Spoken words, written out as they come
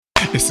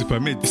It's Super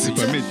Midz, it's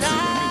Super Midz.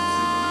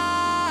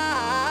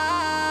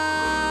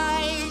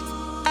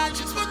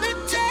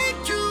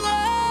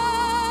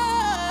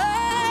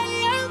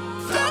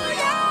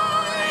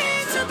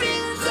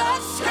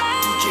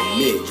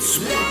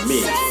 Super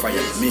Midz, Fire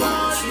Midz,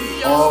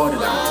 all the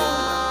time.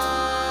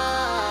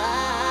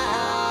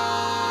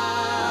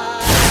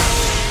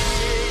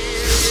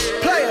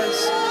 Players,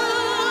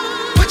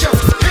 put your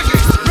pinky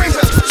rings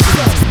up to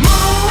the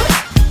moon.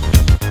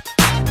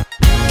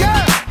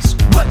 Girls,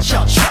 what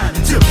y'all trying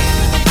to do?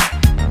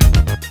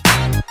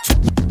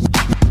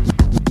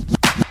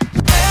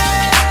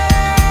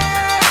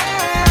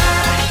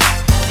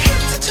 Hit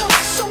the toe,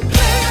 so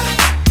player.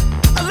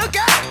 Look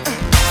out.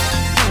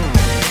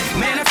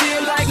 Man, I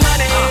feel like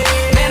money.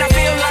 Man, I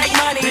feel like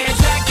money. They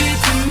attracted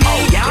to me. Oh,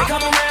 yeah. They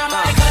come around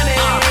like honey.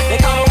 They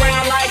come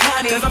around like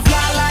honey. Cause I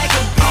fly like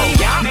a bee. Oh,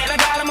 yeah. Man, I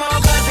got them all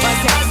buzzing.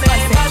 Buzzing.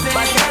 Like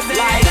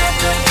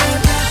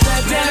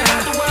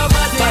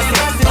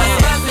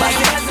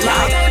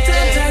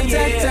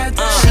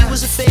she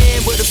was a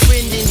fan, but a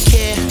friend didn't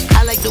care.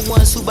 I like the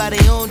ones who buy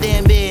their own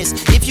damn beers.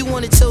 If you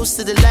want to toast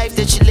to the life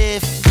that you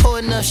live, pour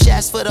enough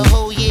shots for the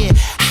whole year.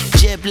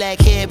 Jet black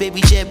hair,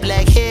 baby, jet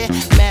black hair.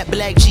 Matte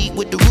black Jeep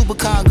with the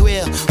Rubicon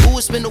grill. Who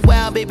would spend a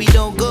while, baby,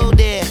 don't go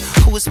there.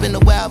 Who would spend a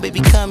while,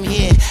 baby, come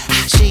here.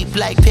 Shaped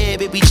like pear,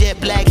 baby, jet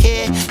black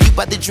hair. You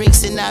bought the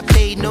drinks and I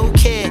paid no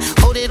care.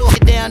 Hold it all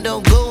down,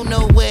 don't go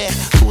nowhere.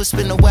 Who would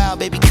spend a while,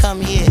 baby,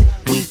 come here.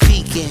 We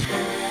peeking.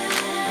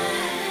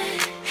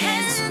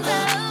 Hands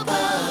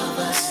above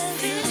us,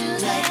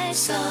 feels like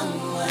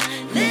someone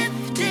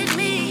lifted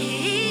me.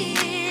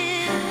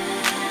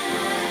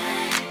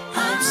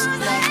 Arms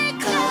like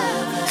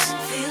covers,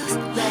 feels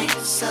like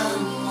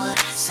someone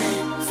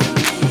sent for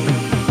me.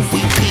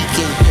 We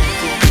peeking.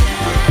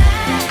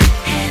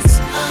 Hands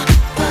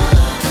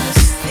above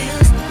us,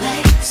 feels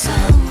like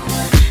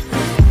someone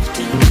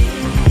lifted me.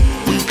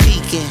 We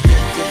peeking.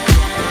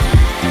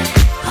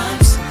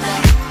 Arms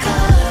like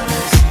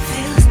covers,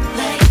 feels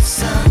like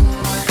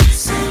someone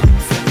sent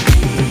for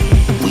me.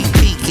 We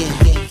peeking.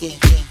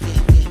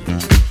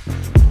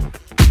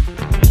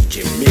 DJ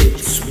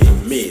Midz, Super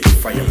Midz,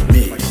 Fire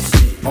Midz,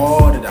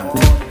 all the time.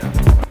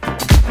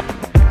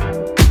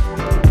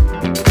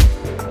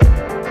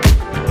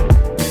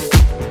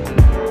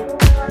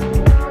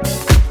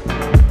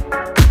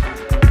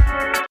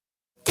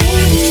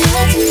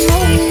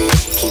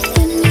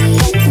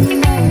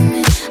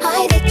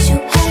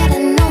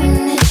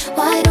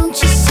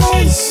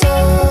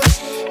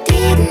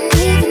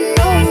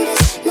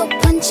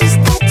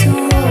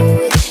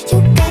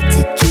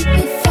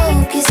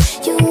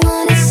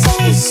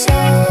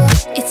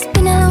 It's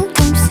been a long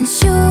time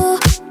since you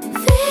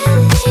fell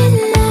in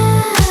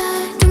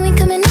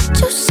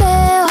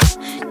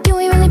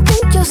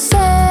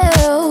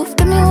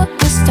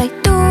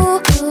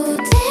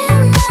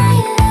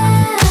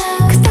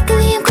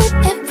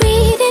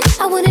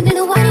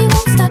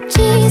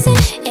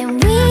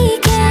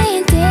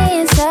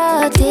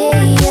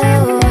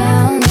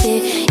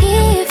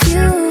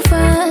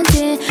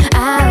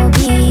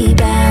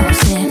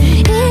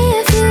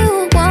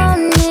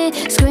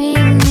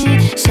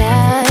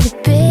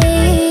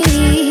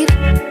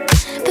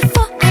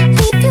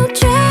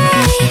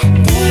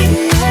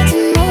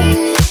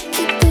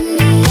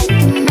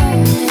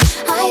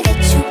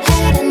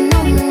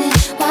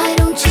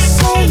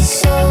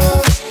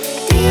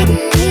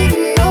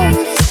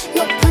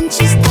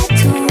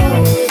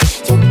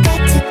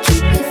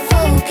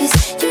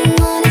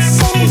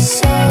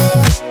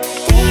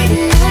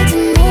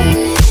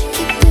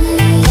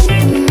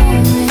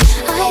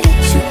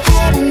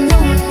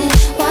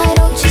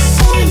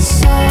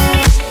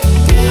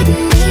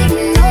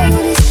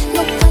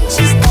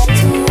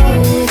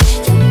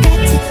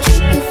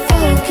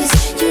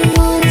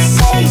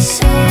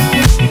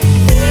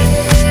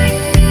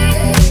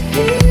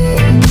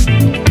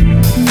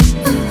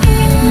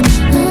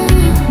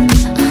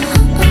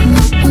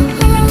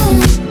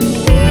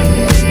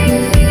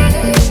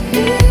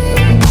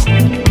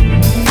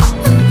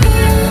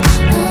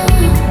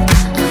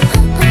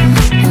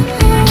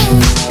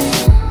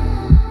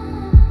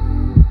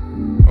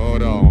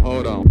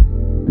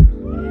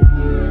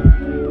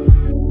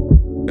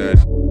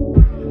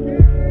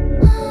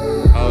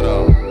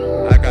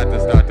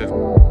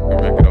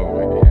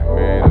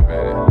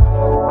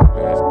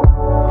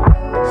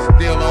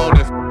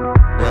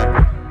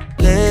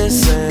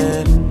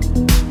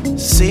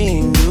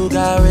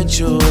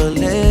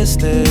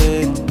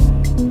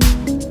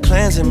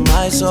cleansing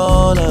my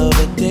soul of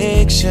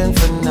addiction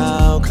for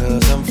now,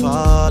 'cause I'm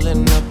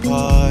falling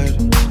apart.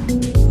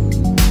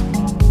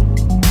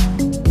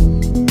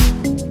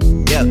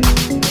 Yep,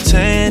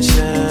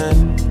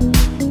 tension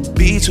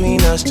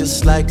between us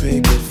just like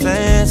picket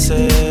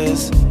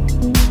fences.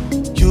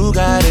 You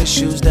got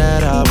issues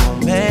that I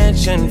won't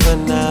mention for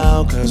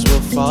now, 'cause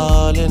we're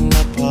falling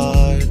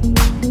apart.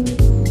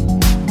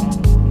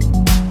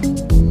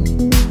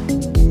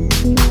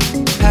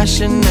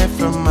 Passionate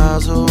from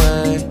miles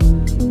away,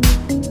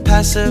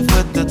 passive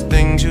with the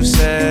things you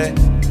say,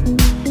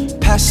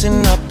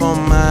 passing up on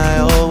my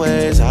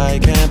always.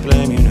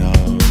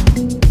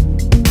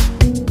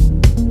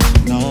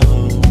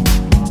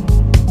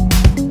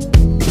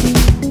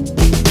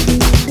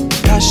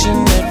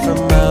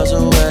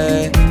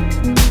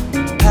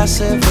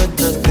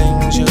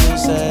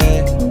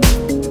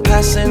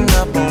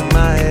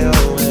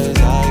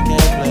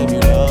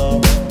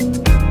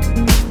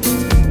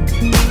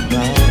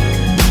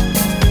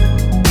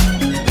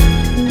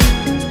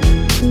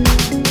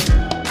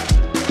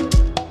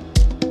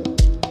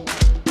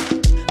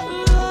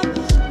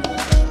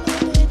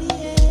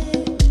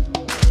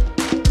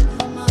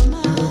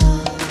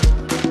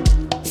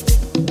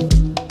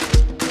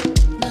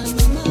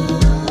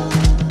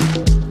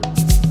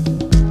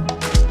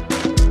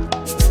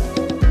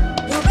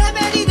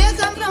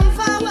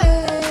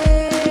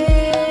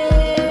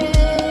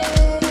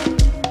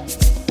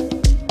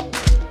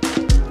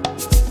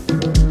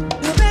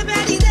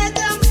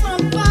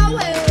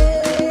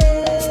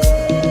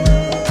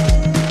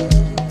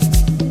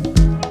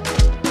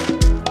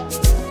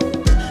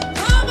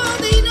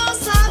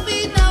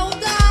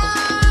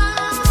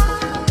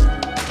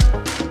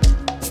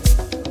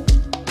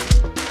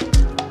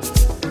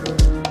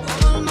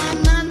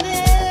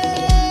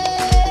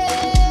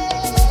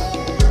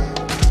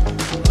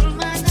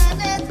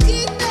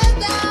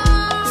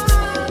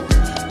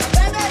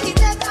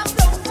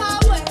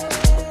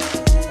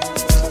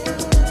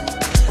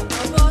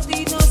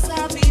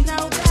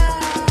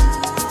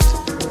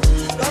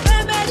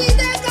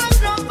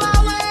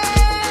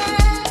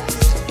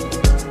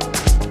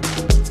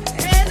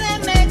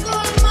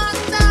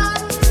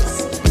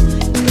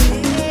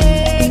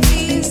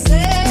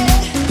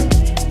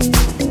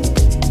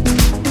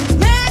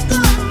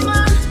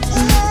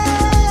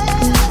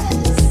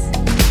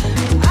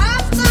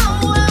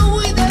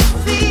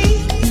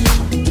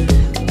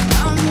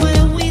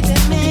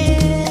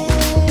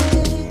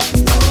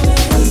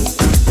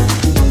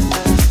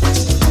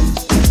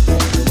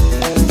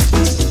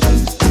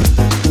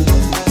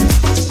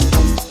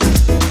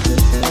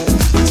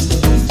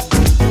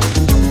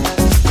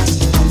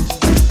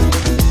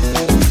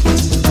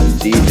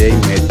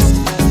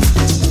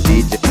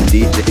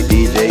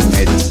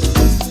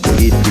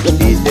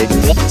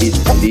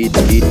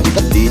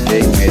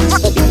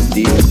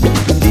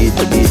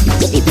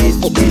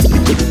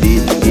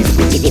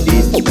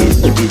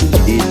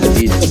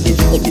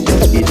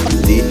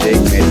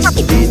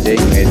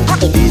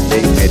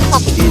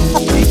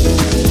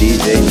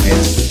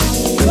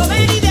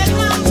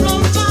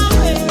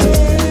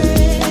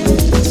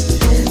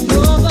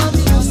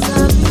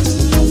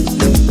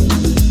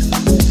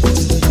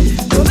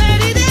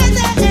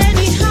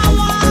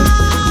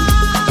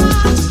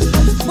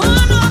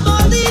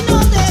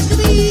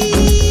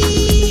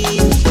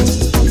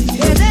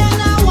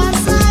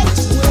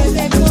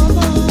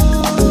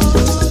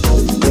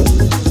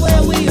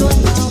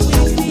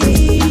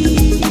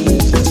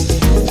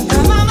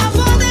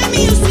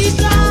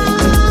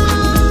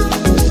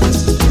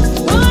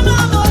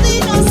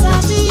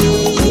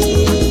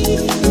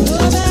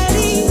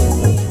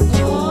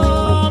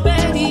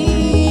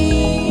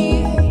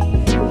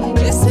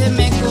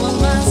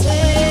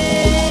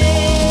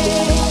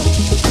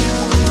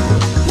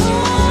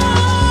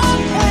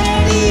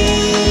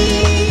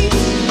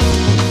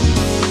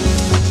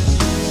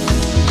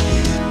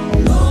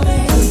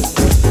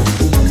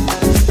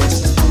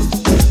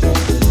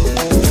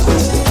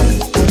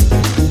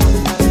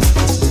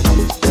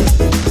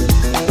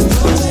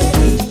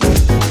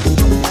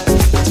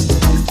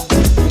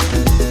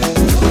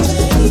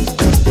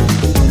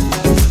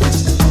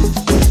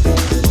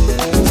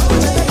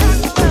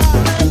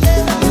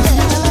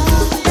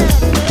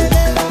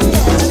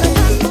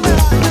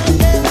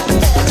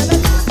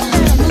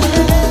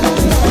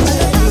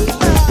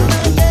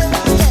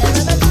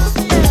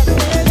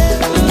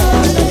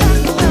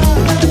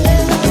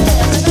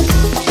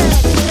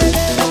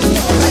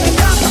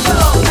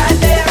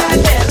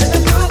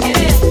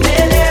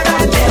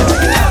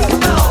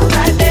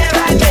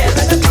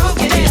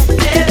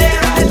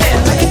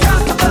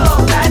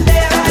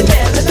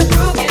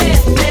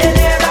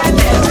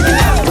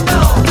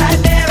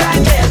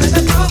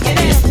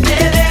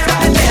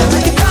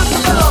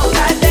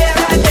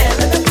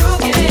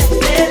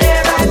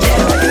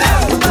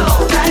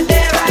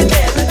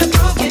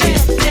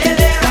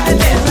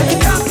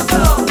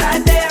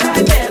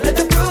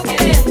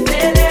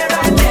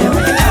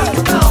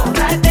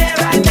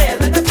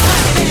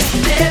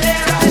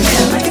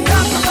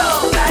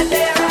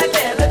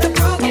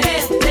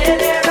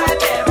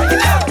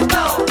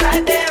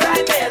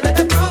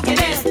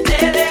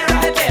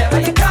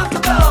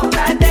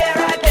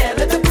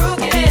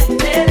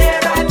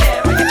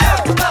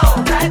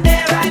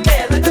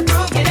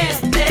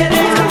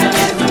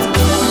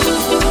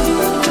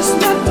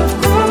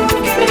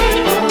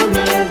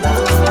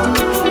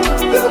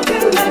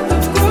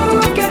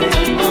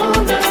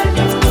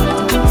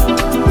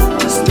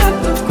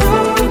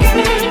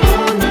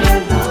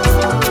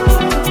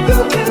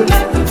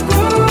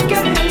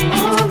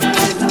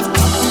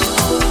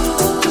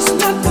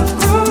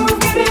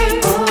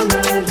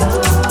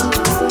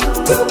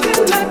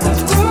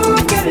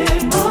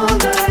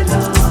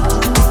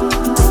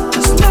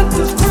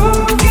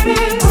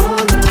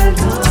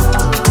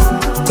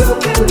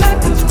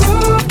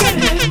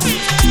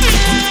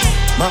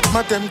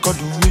 could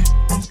do me.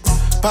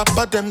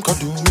 Papa them could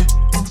do me.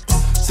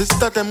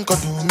 Sister them could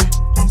do me.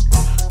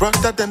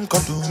 Brother them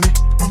could do me.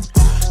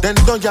 Then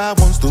don't ya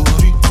one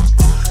story.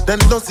 Then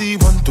don't see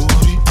one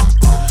story.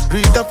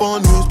 Read up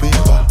on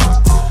newspaper.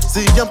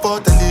 See them for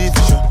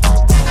television.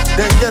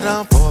 Then get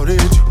on for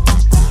radio.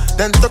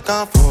 Then talk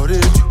on for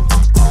radio.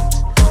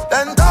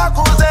 Then talk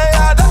who say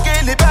I don't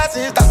kill the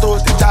person that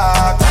told the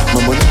jack.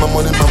 My money, my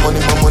money, my money,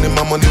 my money,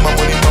 my money, my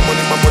money, my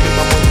money, my money,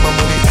 my money, my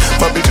money.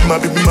 My baby, my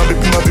baby, my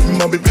baby, my baby,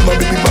 my baby, my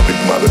baby, my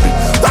baby, my baby.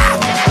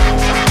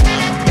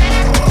 Ah!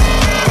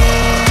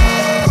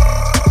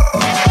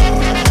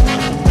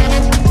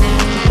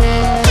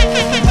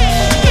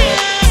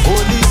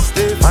 Police,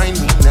 they find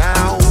me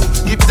now.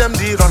 Give them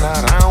the run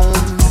around.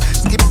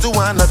 Skip to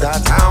another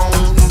town.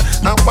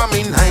 Now I'm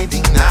in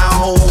hiding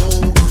now.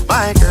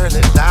 My girl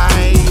and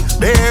I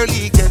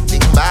barely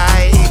getting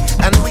by,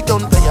 and we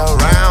don't play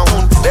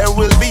around. There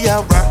will be a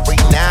robbery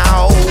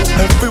now.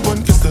 Everyone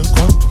gets the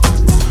crowd.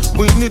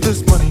 We need this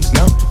money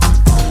now.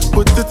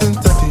 Put it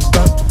inside the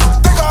bag.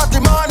 Take out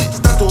the money,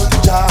 start to the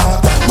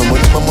job. My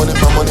money, my money,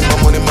 my money, my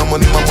money, my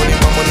money, my money,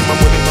 my money, my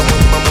money, my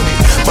money, my money.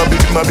 My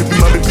baby, my baby,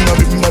 my baby, my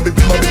baby, my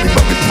baby, my baby,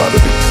 my baby, my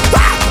baby.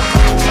 Ah!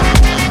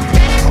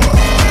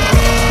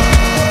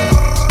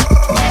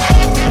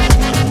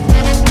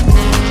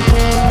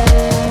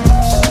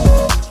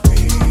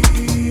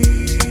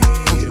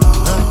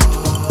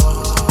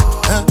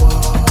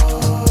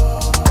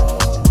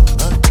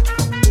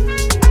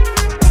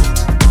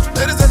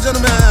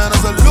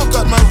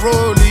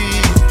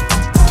 Rollie,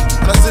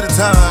 and I see the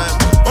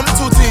time. Only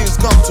two things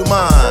come to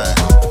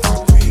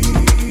mind.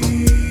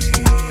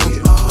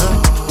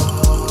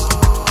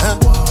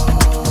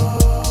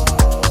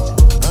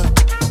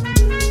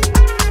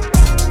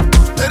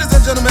 Ladies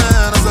and gentlemen,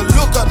 as I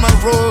look at my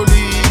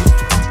rollie,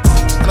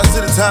 and I see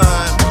the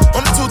time.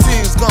 Only two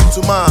things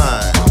come to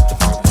mind.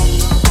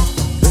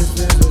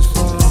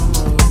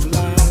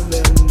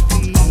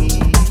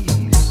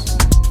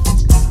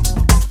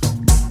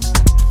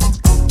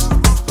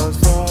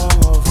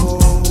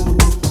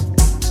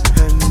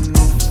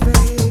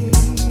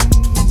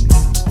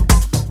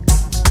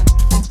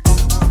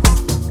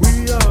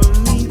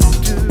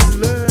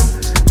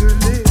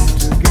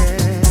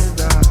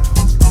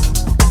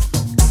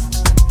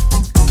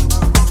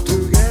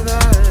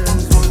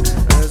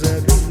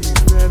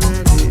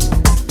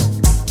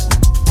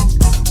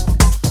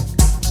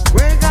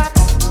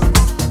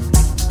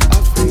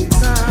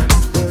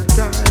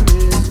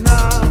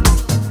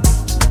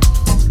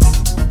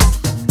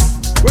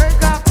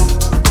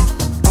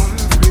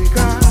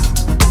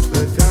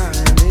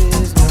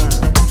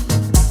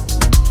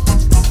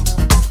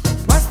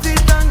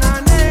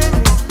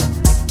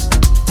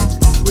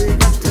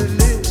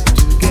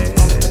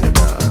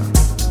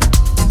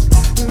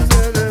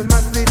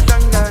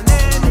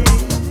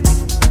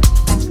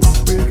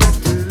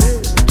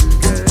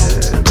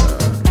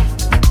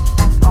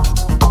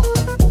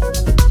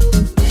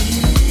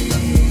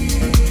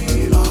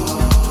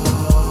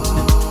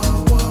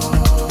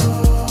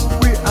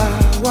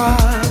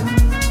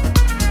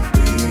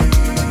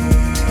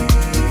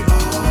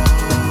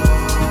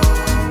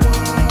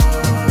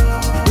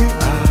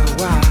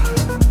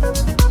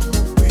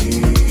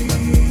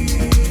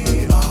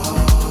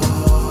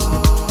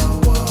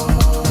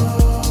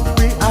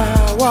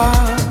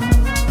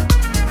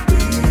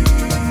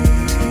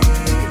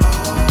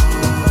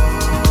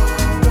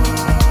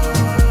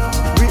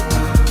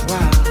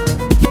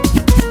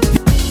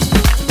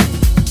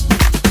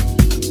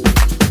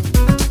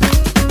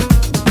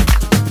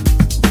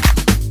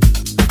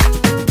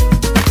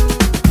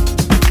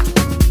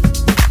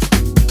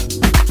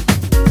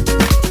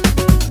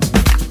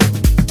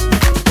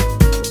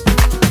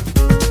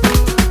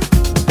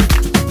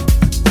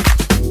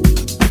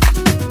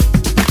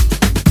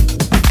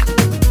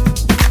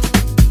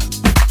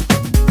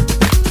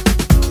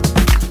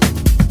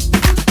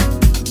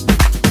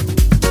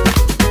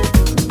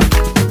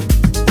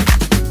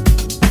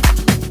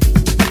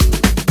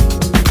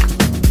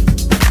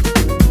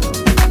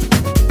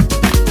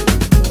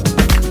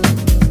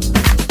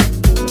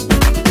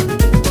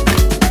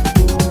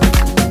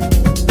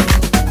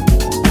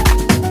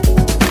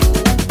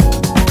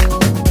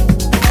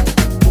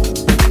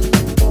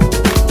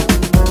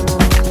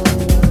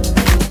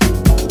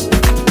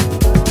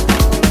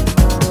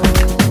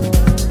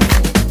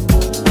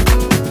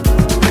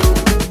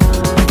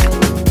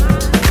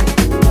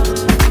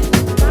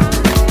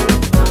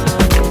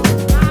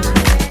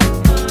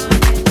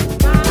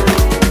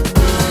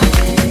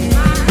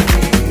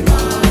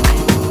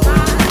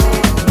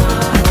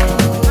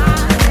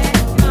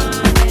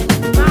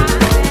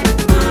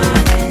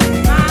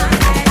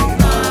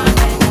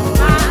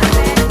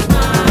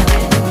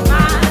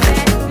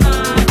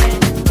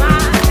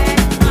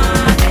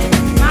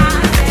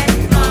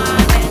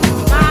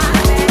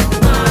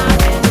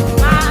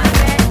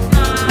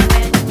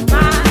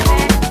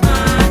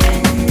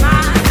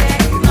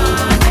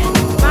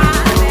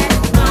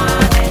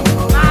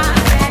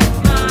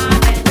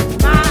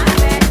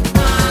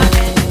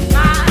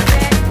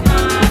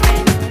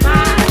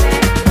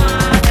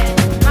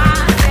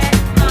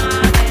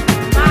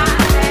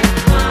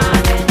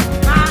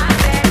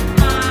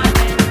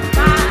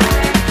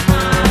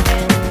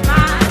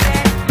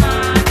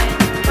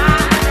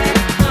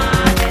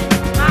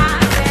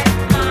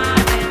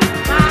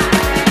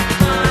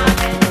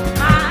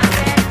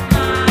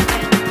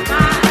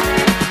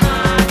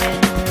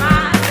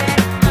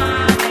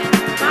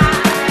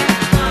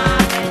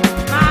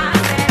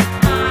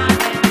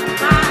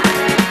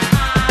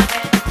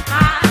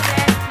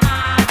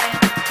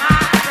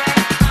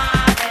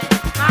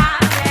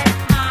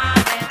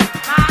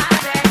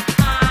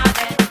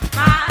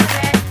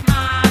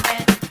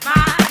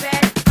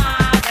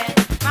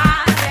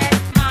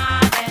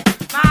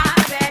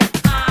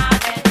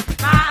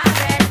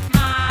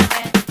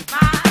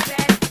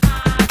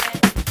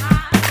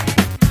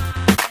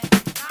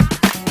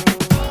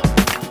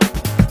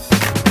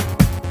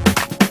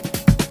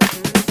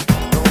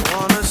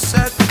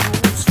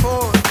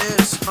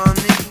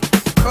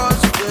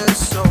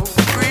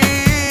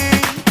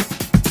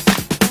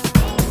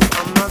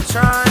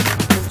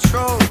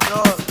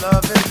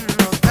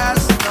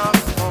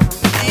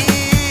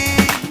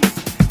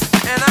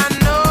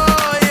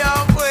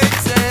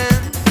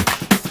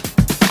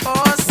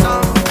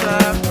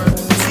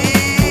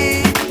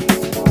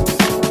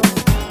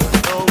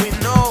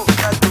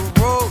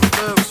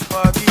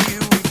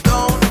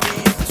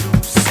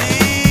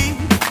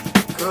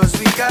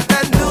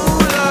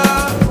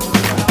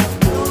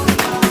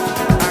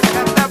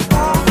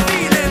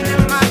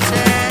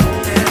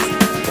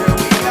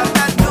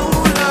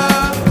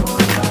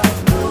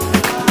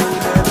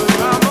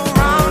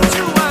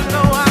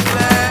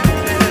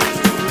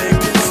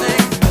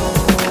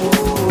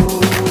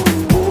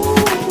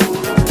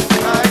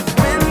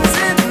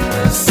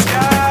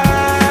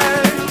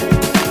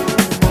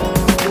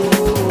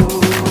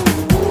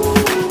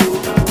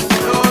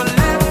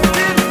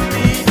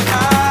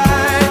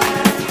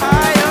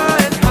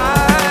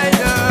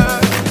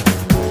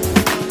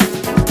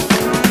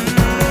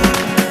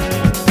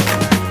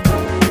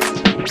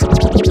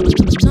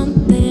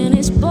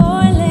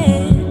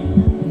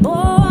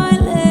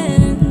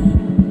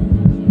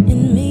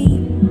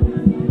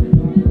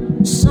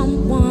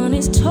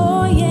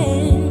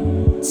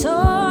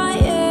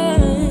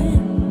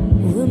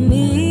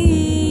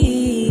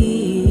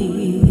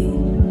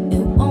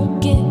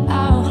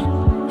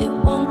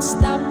 won't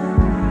stop.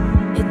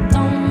 It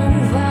don't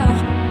move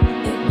out.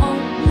 It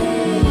won't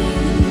leave.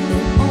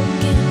 It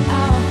won't get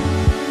out.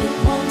 It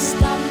won't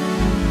stop.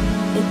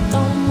 It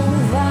don't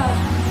move out.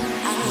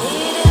 I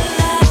need it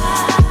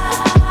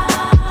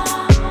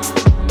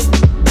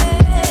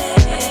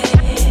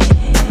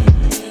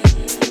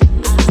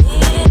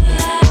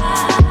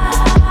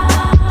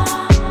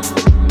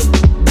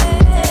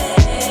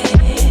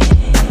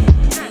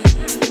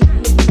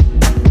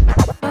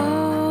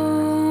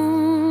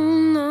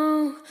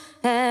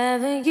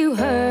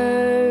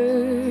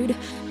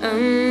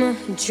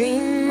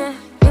dream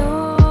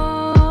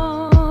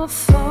your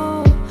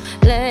fall,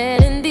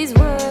 letting these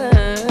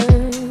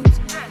words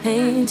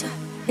paint a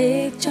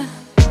picture.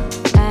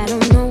 I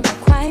don't know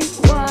quite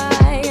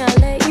why I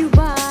let you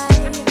by.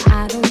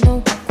 I don't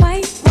know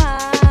quite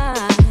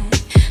why.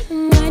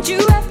 Why'd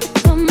you have to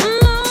come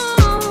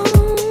along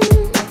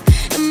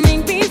and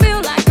make me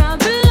feel like I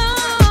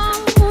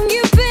belong?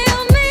 You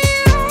build me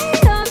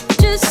right up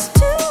just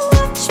to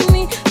watch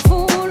me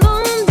fall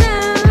on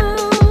down.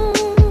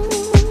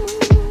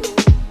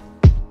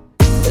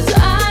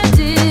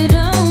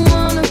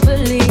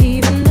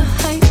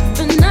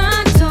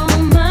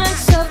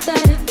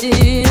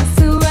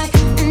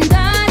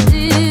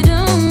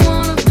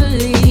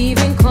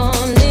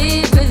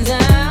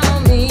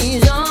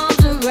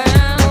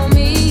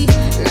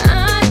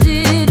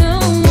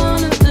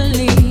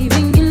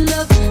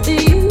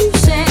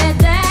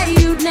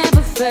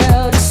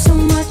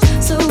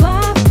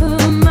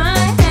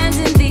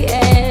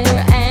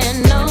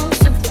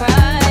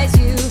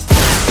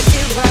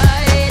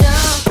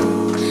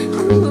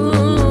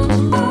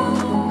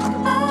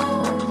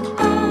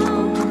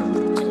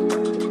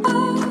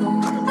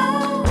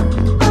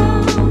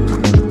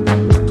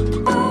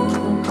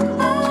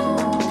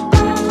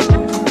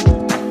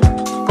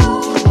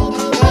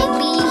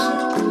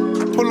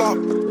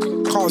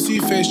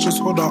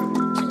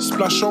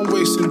 Splash on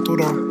waist into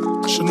the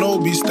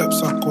Shinobi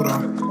steps up coda.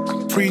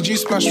 3G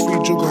splash 3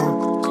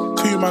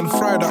 jugger. 2 man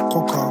fry that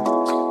cocker.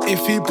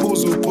 If he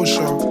pulls we'll push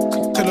her.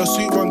 Tell her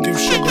sweet one give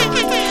sugar.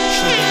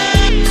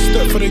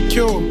 Step for the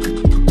kill.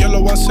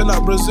 Yellow one sell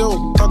out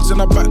Brazil. Thugs in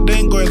the back they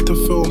ain't going to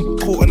film.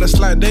 Caught on the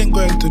slide they ain't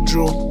going to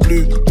drill.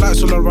 Blue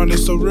lights all around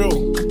it's so real.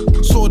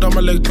 Sword on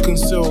my leg to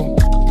conceal.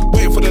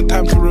 Wait for the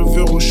time to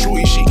reveal.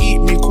 Shorty she eat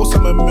me cause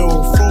I'm a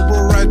meal. Throw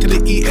bro right to the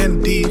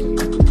END.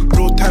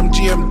 Real time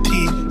GMT.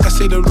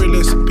 Say the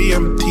realest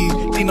BMT.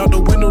 Lean out the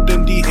window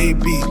then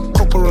DAB.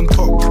 Copper on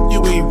top,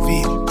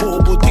 UAV.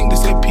 Portable thing they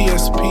say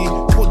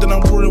PSP. Put then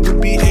I'm rolling with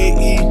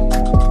BAE.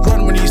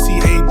 Run when you see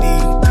AD.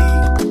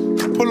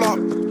 Pull up,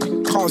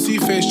 can't see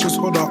face just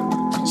hold up.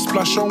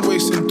 Splash on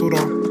waist into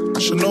the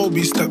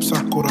Shinobi steps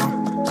Sakura.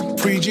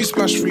 3G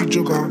splash 3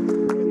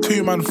 jugger.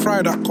 2 man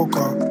fry that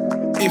cocker.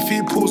 If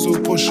he pulls we'll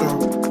push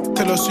her.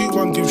 Tell her sweet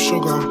one give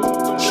sugar.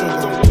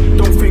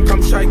 Don't think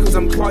I'm shy cause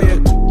I'm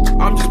quiet.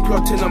 I'm just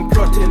plotting, I'm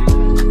plotting.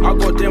 I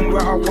got them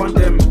where I want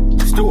them.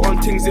 Still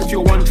on things if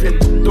you're wondering.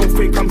 Don't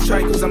think I'm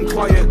shy cause I'm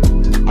quiet.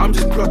 I'm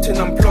just plotting,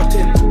 I'm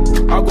plotting.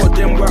 I got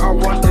them where I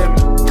want them.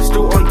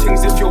 Still on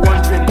things if you're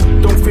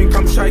wondering. Don't think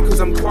I'm shy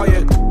cause I'm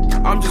quiet.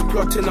 I'm just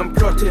plotting, I'm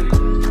plotting.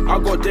 I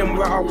got them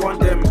where I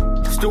want them.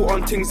 Still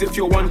on things if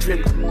you're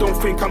wondering.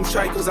 Don't think I'm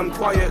shy cause I'm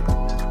quiet.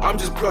 I'm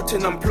just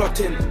plotting, I'm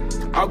plotting.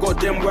 I got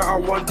them where I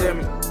want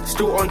them.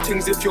 Still on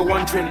things if you're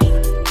wondering.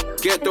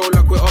 Get though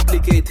like we're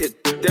obligated.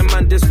 Them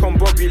man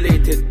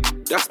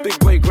discombobulated. That's big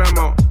boy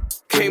grammar.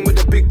 Came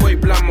with a big boy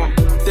blammer.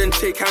 Then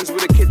shake hands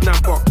with a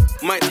kidnapper.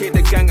 Might take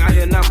the gang out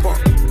here napper.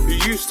 You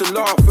used to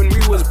laugh when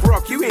we was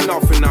broke. You ain't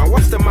laughing now,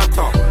 what's the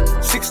matter?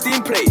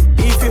 16 plate,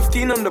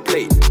 E15 on the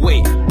plate.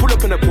 Wait, pull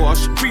up in a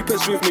Porsche.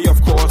 Creepers with me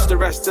of course. The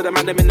rest of the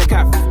man them in the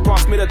cap.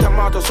 Pass me the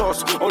tomato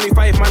sauce. Only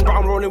 5 man but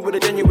I'm rolling with a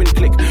genuine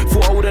click.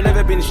 Thought I would've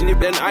never been snipped.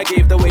 Then I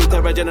gave the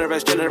waiter a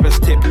generous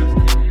tip.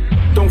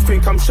 Don't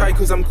think I'm shy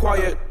cause I'm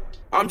quiet.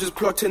 I'm just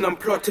plotting, I'm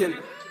plotting.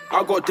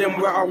 I got them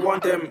where I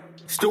want them.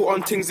 Still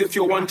on things if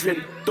you're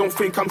wondering. Don't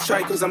think I'm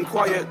shy cause I'm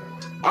quiet.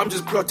 I'm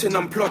just plotting,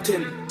 I'm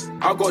plotting.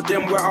 I got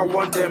them where I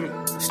want them.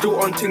 Still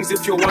on things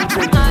if you're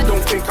wondering.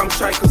 Don't think I'm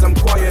shy cause I'm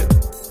quiet.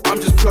 I'm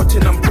just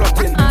plotting, I'm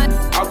plotting.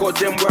 I got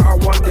them where I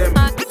want them.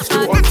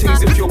 Still on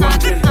things if you're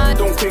wondering.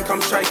 Don't think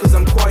I'm shy cause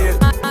I'm quiet.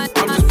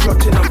 I'm just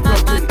plotting, I'm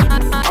plotting.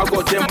 I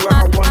got them where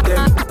I want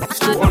them.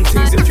 Still on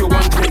things if you're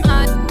wondering.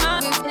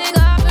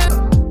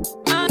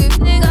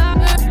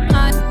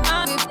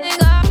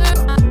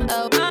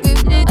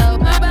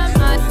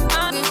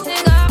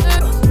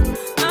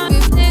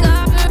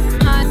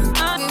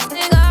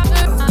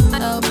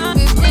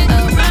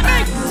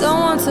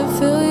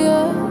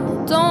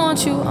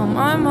 You on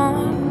my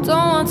mind,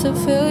 don't want to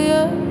feel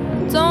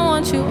you. Don't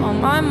want you on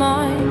my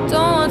mind,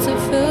 don't want to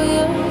feel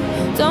you.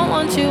 Don't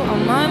want you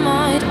on my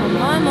mind, on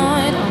my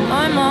mind, on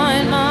my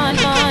mind, mind.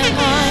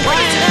 Why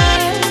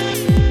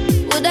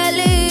would I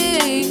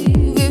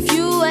leave if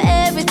you were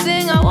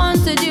everything I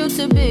wanted you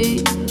to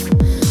be?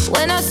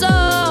 When I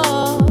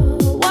saw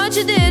what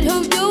you did,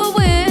 who you were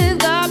with,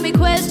 got me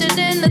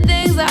questioning the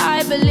things that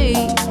I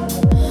believe.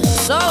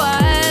 So I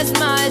asked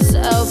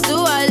myself,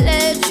 do I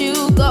let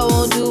you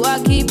go? Do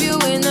I keep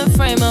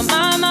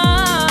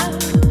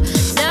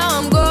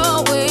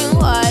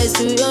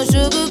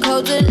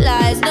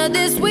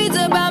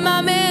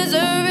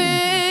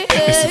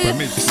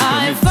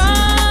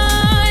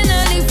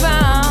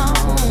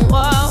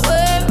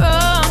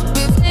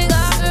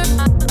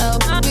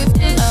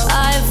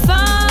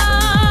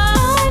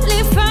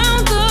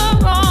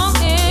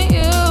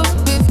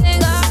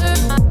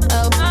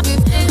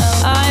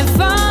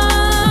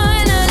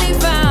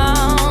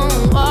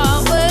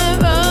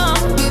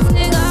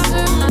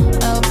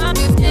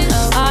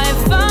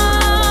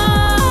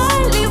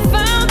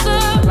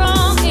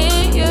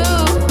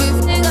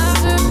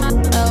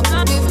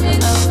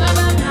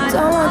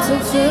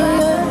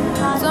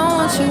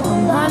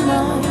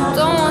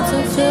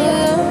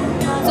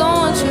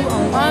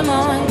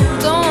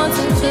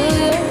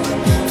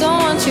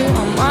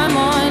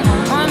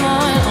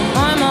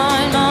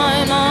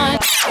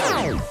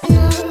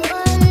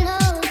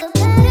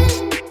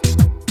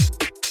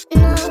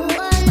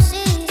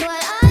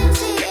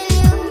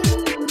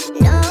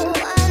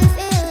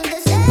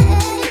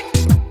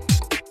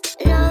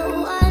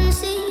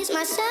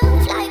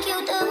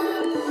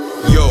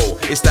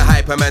It's the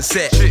Hyperman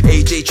set.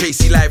 AJ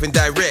Tracy live and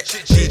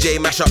direct. DJ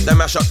mash up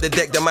the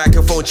deck. The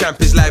microphone champ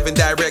is live and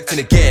direct. And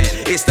again,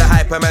 it's the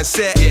Hyperman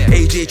set.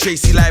 AJ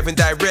Tracy live and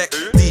direct.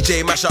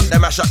 DJ mash up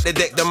the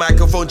deck. The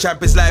microphone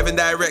champ is live and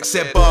direct.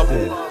 Said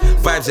Barbell,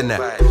 vibes in that.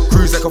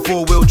 Cruise like a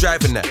 4-wheel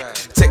driving that.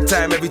 Tech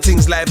time,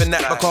 everything's live in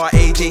that. My car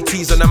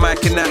AJT's on the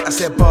mic and that. I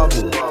said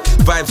Barbell,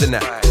 vibes in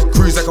that.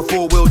 Cruise like a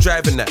 4-wheel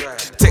driving that.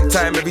 Tech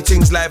time,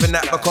 everything's live in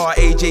that. My car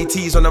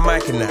AJT's on the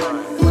mic and that.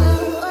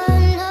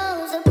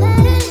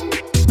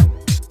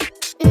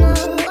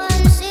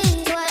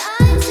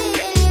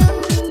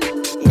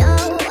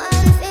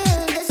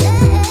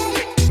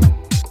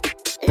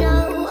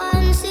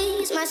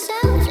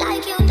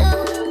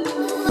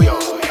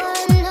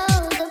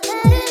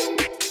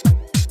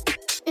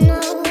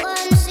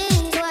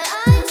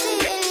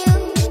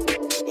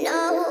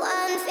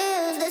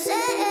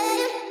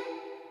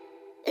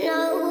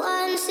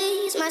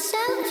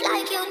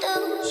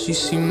 She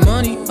see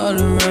money all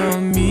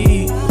around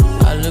me.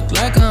 I look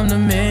like I'm the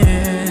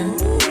man.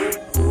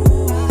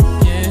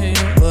 Yeah,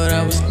 but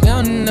I was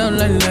counting up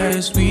like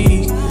last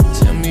week.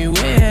 Tell me,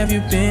 where have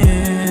you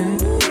been?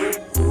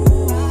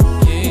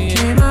 Yeah,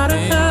 came out of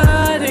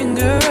hiding,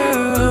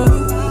 girl.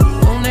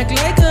 Don't act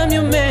like I'm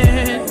your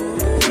man.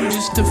 You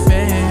just a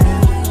fan.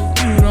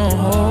 You don't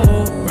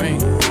hold ring.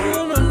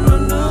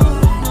 Don't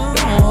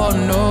hold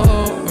no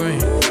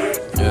ring.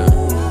 Yeah.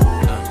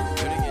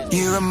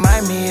 You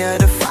remind me of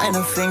the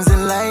finer things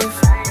in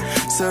life.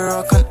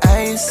 Syrup on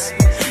ice,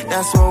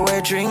 that's what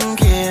we're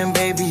drinking.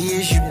 Baby,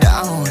 is you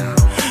down?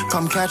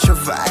 Come catch a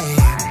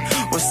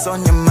vibe. What's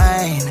on your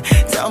mind?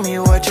 Tell me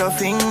what you're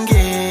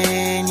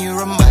thinking. You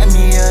remind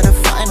me of the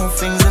finer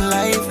things in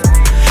life.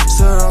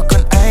 Syrup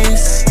on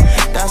ice,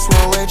 that's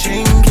what we're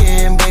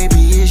drinking.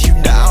 Baby, is you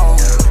down?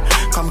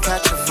 Come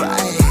catch a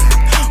vibe.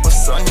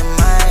 What's on your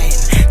mind?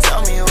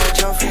 Tell me what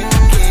you're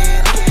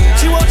thinking.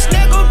 She wants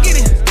that, go get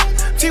it.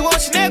 She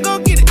wants that, go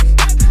get it.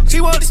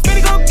 She want this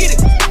Spinny, go get it.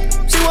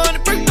 She want the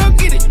brick, go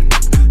get it.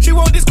 She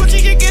want this Gucci,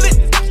 she get it.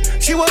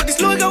 She want this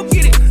Louis, go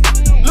get it.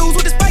 Lose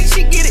with the spice,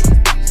 she get it.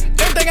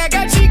 Everything I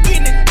got, she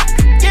getting it.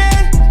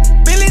 Yeah,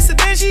 Billy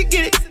Sedan, she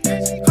get it.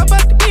 How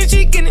about the bitch,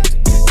 she getting it.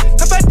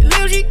 How about the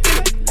Lil, she get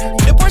it.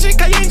 The Porsche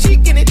Cayenne, she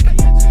get it.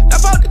 I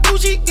bought the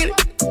Gucci, she get it.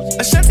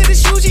 A shot to the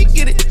shoe, she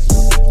get it.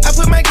 I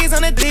put my kids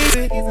on the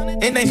David.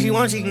 Anything she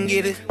wants, she can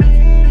get it.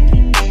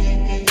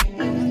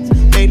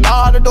 They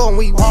lock the door when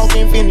we walk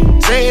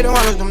infinity. Say the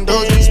hundreds, them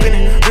doors be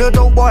spinning. Real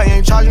dope boy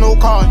ain't charging no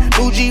car.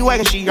 Blue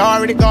G-Wagon, she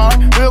already got.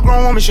 Real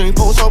grown woman, she ain't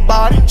post her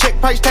body. Check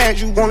price tags,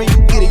 you want it, you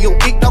get it. Yo,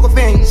 big dog a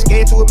fan, you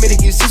scared to admit it.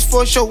 Get 6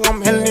 for a show,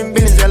 I'm hellin' in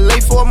business. LA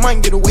for a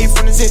month, get away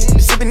from the city.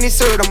 Sippin' this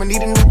syrup, I'ma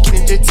need a new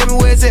kitten. Just tell me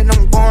where it's at, and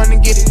I'm going to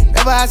get it.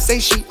 Whatever I say,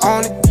 she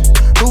on it.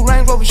 Blue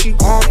Range Rover, she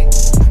on it.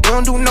 We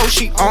don't do no,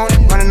 she on it.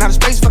 Running out of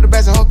space for the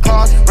best of her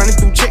cars. Running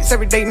through checks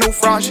every day, no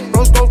fraud.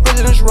 Rose gold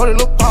presidential, roll it,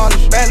 look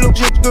polished. Bad little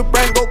chick, good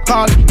brain, go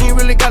college. You ain't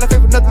really got a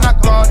favor, nothing I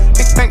call it.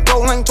 Big bank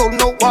roll, ain't told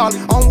no wallet.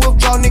 On Wolf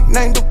Jaw,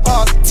 nickname the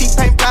pause.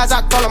 T-Pain prize,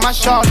 I call her my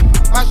shawty.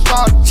 My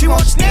shawty. She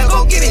want Chanel,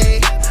 go get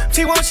it.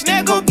 She want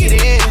Chanel, go get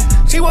it.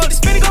 She want this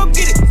Spinny, go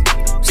get it.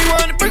 She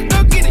want the brick,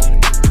 go get it.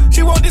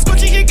 She want this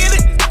Gucci, she get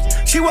it.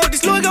 She want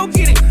this Louis, go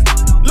get it.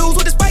 Lose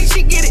with the spice,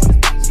 she get it.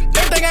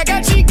 Everything I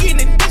got, she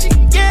getting it.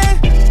 Yeah,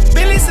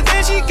 Billy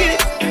Sedan, she get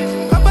it.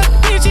 How about the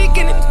bitch, she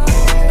get it.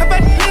 How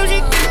about the Lil, she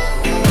get it.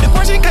 The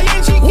Porsche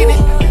Cayenne, she get it.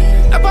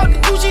 I bought the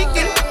Gucci, she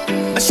get it.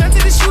 A shot to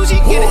the shoe, she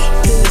get it.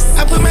 I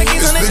put my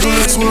kids on the TV.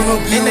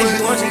 And then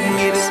she wants, she can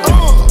get it.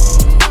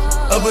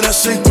 Up and I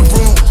shake the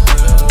room.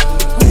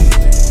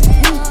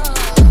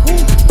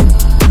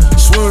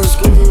 Swerve.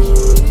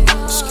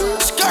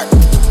 Skirt.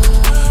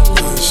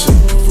 Go ahead,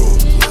 shake the room.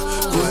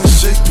 Go ahead,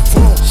 shake the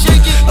room.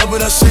 Shake it. Up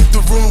and I shake the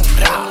room.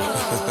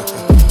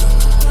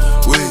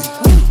 Wait.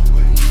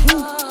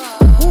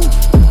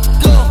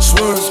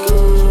 Swerve. Go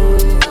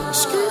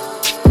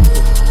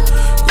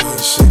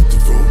ahead, shake the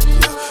room.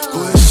 Go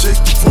ahead,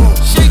 shake the room.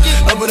 Shake it.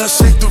 Up and I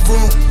shake the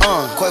room.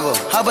 Quavo,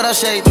 how about I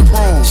shake the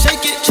room?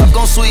 Shake it. Chop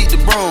gon' sweep the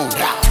broom.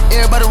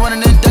 Everybody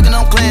running and ducking,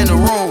 I'm clearing the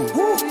room.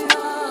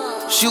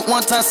 Shoot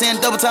one time, saying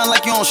double time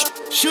like you on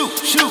shoot.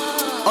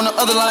 On the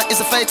other line, it's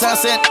a fake time,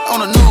 saying on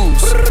the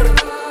news.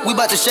 We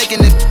bout to shake it,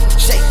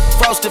 shake.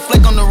 Frosted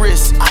flake on the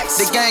wrist. Ice.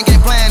 The gang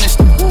ain't playing this.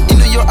 In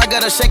New York, I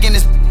got her shaking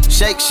this.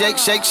 Shake. Shake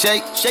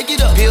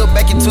it up. Peel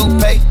back your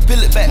toothpaste.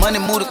 Peel it back. Money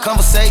move to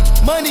conversate.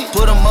 Money.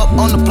 Put them up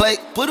on the plate.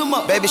 Put them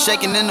up. Baby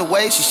shaking in the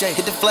way. She shake.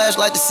 Hit the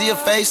flashlight to see her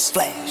face.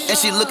 Flash. And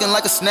she looking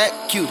like a snack.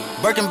 Cute.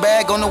 Birkin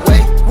bag on the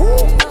way.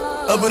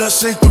 Up and I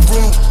shake the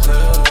room.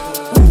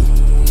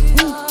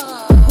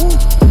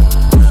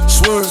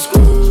 Swerve.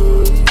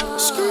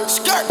 Skirt.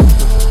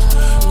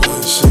 Go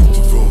ahead, shake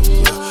the room.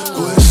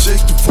 Go ahead,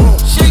 shake the room.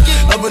 Shake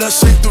it. Up and I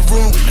shake the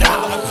room.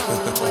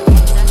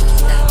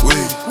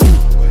 Wait.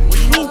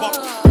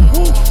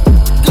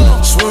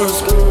 Swerve.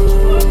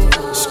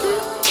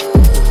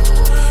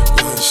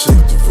 Go ahead,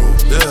 shake the room.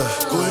 Yeah.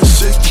 Go ahead,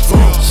 shake the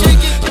room.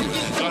 Shake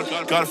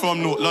it. Got it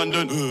from North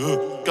London.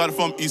 Got it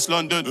from East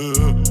London.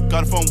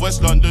 Got it from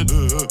West London.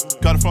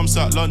 Got it from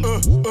South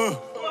London.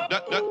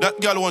 That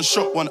gal one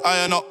shot, one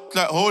iron up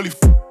like holy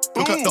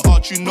Look at the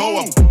arch, you know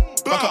I'm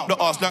back up the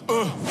arse like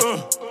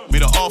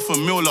Made a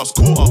 $500,000 last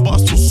quarter, but I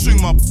still swing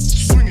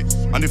it.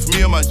 And if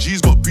me and my G's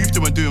got beef,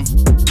 then we're doing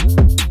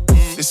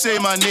They say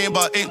my name,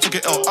 but I ain't took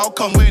it out. How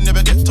come we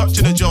never get touched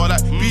in the jaw?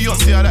 Like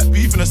Beyonce, I like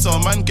beef in the cell.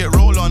 Man, get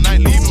roll all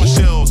night, leaving my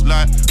shells.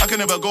 Like, I can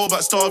never go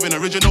back starving.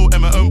 Original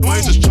M&M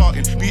boys just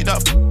charting. Beat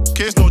that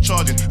case, no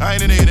charging. I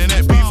ain't in the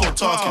internet, before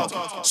talking.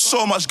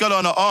 So much gal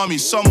on the army,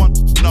 someone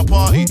in a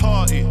party.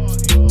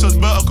 Just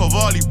better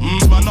Cavalli,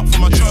 man up for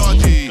my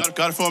chargy.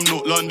 Gal from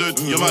North London,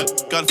 yeah man.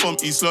 Gal from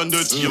East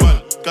London, yeah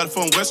man. Gal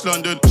from West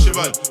London, she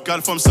man.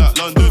 Gal from South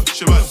London,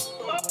 she man.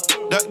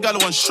 That gal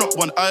one shot,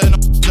 one iron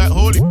up like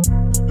holy.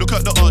 Look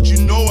at the arch, you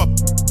know I'm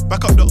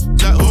back up the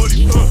like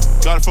holy.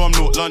 Gal from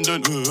North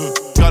London,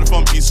 gal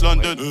from East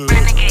London,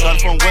 gal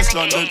from West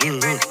London,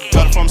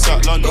 gal from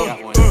South London.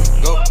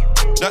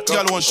 That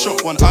gal one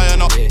shot, one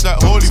iron up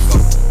like holy.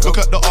 Look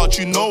at the arch,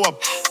 you know I'm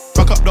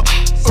back up the.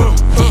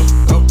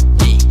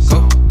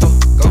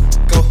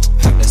 Go,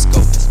 let's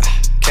go.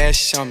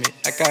 Cash on me,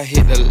 like I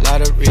hit the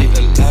lottery.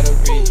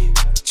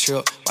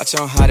 Trip, watch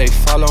on how they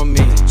follow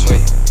me.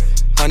 Wait.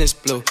 Honey's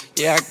blue,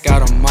 yeah, I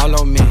got them all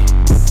on me.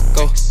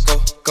 Go,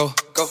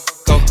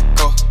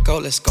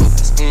 let's go.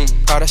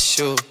 Proud of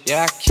shoe,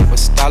 yeah, I keep a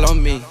style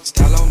on me.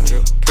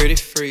 Pretty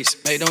freaks,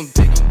 make them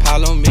big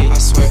pile on me. I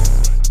swear,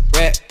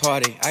 red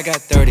party, I got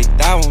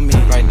 30,000 on me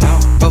right now.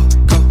 Go,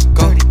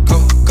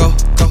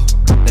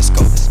 let's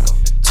go.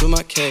 To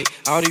my cake,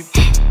 all these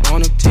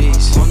want a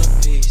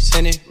piece.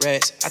 10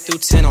 rats, I threw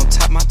 10 on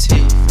top my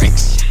teeth.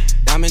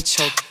 Diamond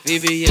choke,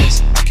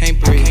 VVS, I can't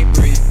breathe.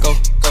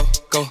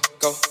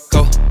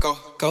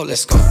 Go,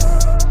 let's go.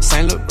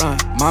 Saint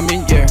Laurent,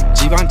 Mommy, yeah,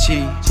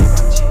 Givenchy.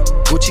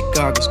 Gucci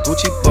goggles,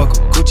 Gucci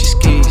buckle, Gucci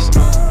skis.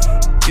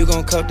 You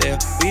gon' cut there,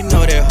 we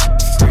know they're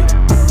free.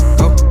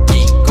 Go.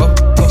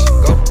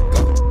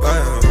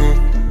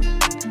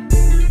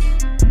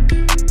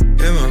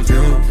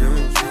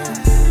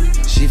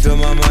 She fill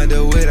my mind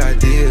up with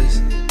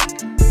ideas.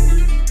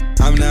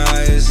 I'm the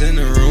highest in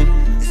the room.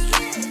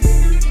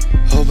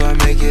 Hope I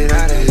make it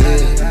out of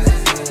here.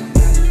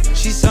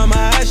 She saw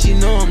my eyes, she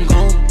know I'm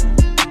gone.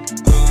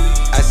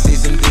 I see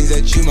some things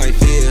that you might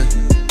fear.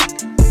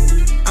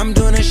 I'm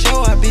doing a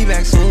show, I'll be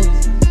back soon.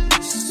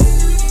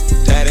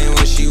 That ain't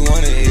what she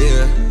wanna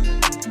hear.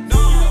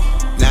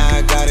 Now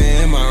I got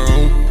it in my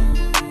room.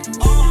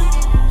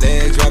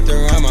 Legs wrapped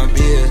around my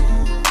beard.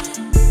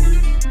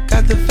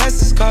 Got the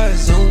fastest car,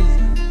 Zoom.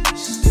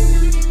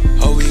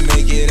 Hope we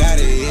make it out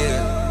of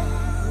here.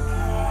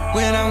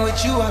 When I'm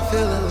with you, I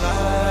feel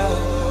alive.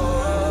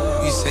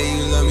 You say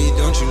you love me,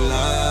 don't you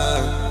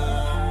lie?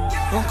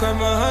 Don't cry my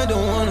heart,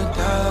 don't wanna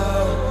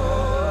die.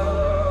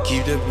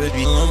 Keep the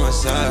baby on my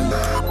side.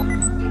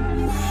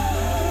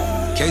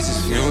 Cases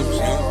fumes.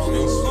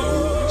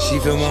 She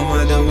fill my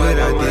mind up with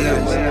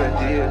ideas.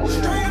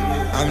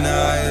 I'm the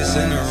highest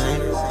in the room.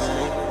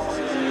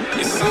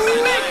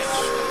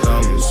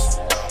 Diamonds.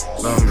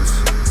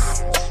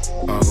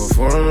 I go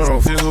foreign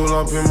off, all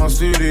up in my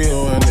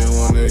studio and they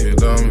wanna hear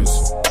diamonds.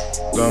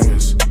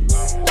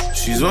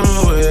 She's on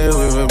the way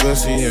with her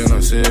bestie and I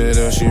said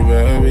that she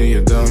better be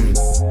a diamond.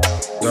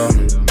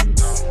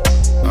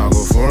 I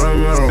go for a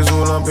mirror,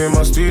 all up in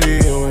my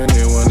studio and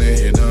they wanna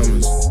hear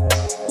diamonds.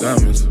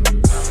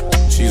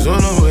 She's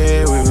on the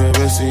way with her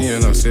bestie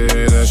and I said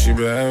that she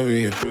better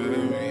be a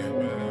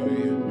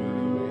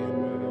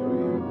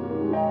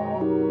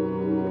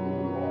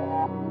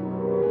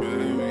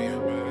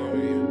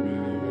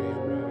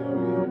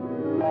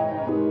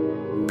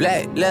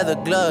Black leather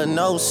glove,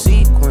 no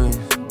sequins.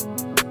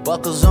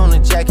 Buckles on the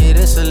jacket,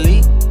 it's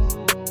elite.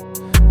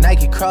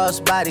 Nike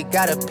crossbody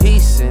got a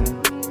piece in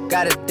it.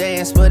 Gotta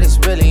dance, but it's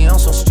really on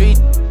some street.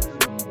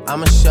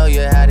 I'ma show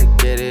you how to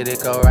get it.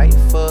 It go right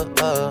foot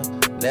up,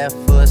 left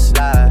foot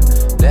slide.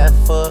 Left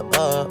foot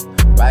up,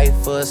 right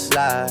foot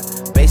slide.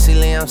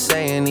 Basically, I'm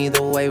saying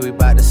either way, we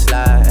bout to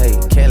slide. Hey,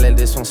 can't let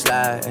this one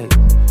slide. Hey,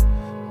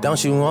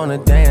 don't you wanna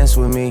dance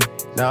with me?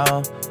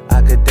 No,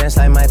 I could dance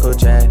like Michael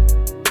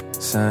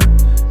Jackson.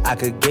 I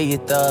could get you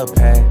the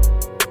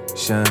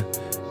passion.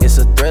 It's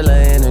a thriller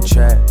in a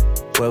trap.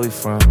 Where we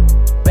from?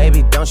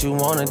 Baby, don't you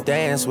wanna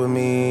dance with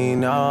me?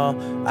 No,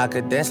 I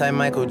could dance like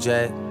Michael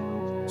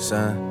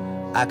Jackson.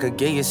 I could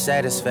get you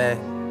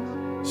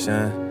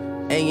satisfaction.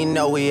 And you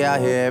know we out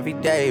here every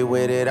day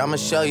with it. I'ma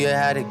show you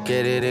how to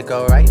get it. It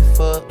go right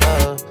foot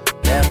up,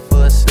 left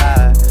foot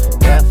slide.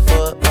 Left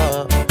foot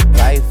up,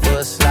 right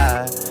foot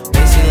slide.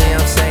 Basically,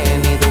 I'm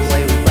saying either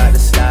way, we bout to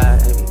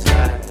slide.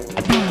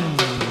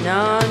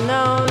 No.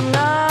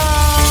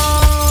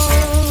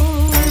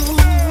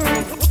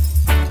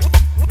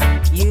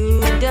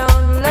 You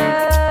don't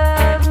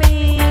love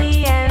me,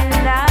 and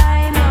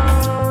I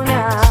know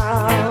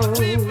now.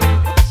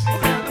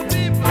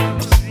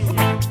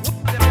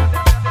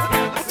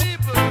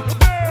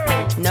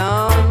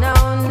 No.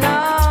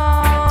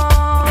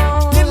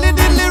 Dilly,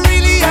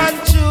 really and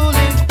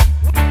truly.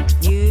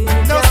 You no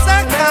don't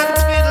second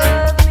love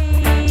fiddle.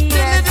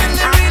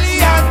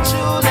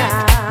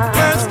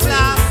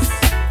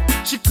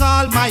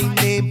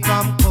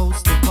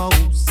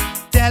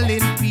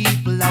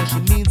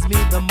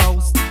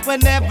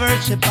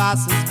 she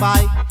passes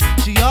by,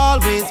 she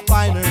always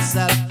finds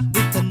herself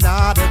with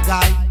another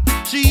guy.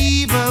 She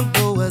even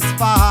goes as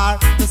far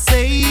to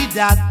say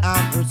that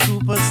I'm her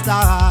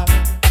superstar.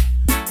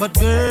 But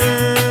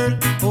girl,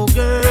 oh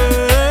girl,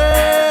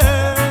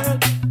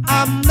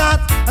 I'm not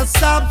a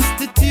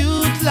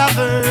substitute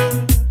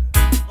lover.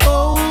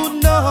 Oh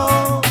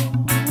no,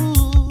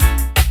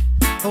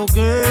 oh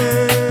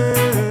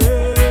girl,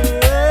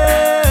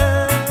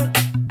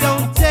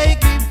 don't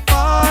take me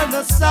for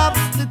the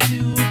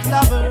substitute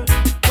lover.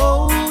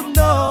 Oh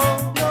no,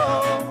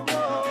 no,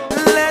 no.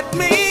 Let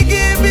me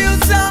give you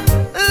some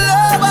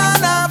love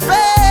and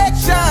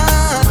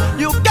affection.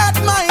 You got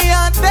my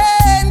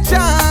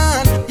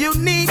attention. You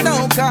need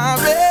no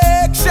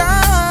correction.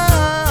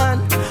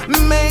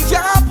 May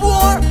your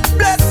pour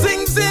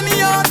blessings in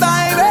your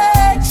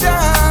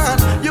direction.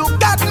 You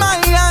got my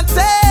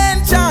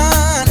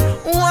attention.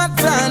 What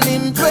an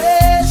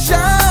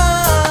impression.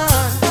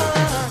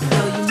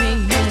 Though you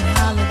make me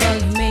holler, though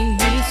you make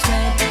me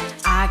sweat,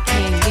 I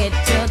can't get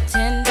your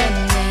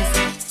tenderness.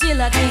 Still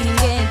I can't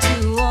get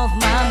you off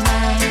my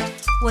mind.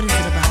 What is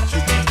it about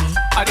you, baby?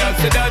 I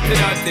dirty, dirty,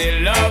 dirty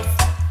love.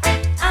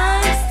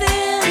 I'm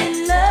still in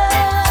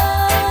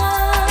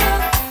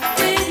love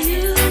with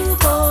you,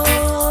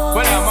 boy.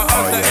 Well, I'm a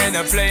hustler and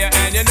a player,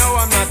 and you know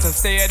I'm not a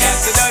stayer.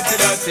 That's the dirty,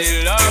 dirty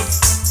love.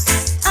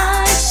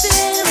 I'm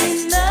still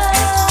in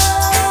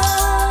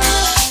love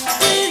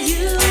with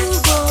you,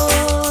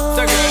 boy.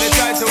 So girl, you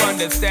try to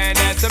understand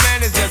that a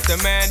man is just a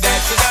man.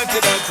 That's the dirty,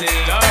 dirty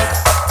love.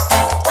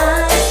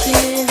 I'm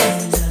still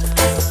in love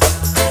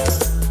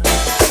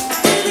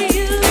with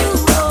you,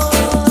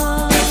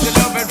 boy. That's the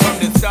loving from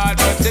the start,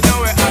 but you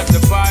know it has to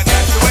part.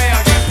 That's the way I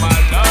get my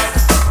love.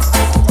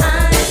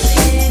 I'm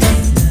still in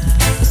love.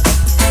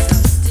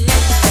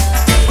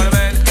 What a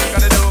man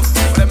gotta do,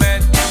 what a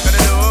man gotta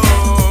do.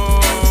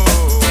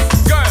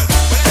 Girl,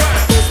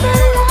 It's the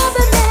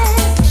lover man,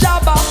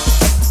 Shabba.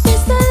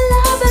 it's the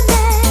lover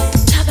man,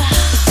 Jabba.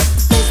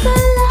 It's the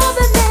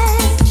lover man,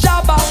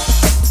 Shabba.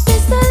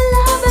 it's the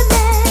lover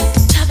man,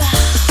 Jabba.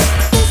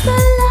 It's the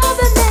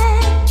lover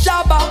man,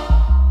 Shabba.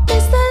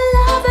 it's the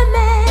lover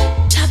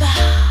man, Jabba.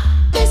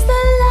 It's the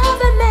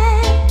lover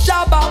man,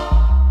 Shabba.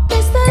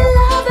 it's the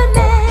lover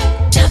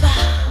man, Jabba.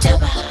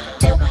 Jabba.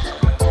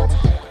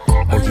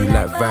 Oh, you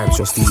like vibes,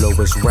 just the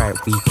lowest right.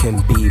 We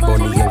can be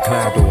Bonnie and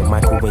Clyde or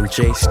Michael and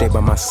Jay. Stay by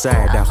my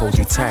side, I hold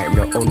you tight.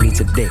 Not only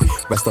today,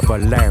 rest of our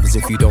lives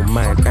if you don't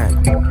mind.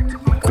 And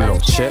glow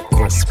check,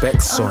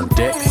 respects on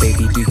deck.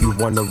 Baby, do you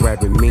wanna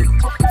ride with me?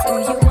 Do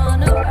you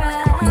wanna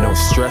ride? No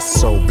stress,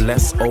 so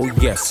blessed, oh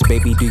yes.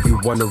 Baby, do you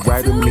wanna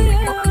ride with me?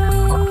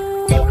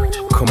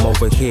 Come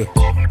over here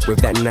with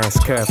that nice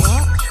curve.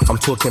 I'm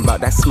talking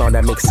about that smile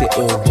that makes it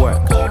all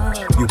work.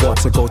 You want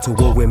to go to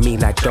war with me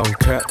like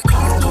Dunkirk?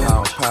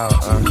 Pow, pow,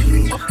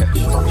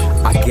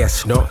 I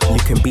guess not. You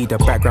can be the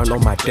background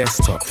on my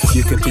desktop.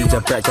 You could be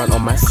the background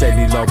on my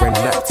cellular and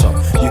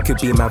laptop. You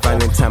could be my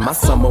Valentine, my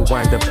summer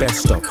wine, the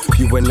best of.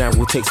 You and I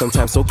will take some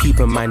time, so keep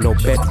in mind no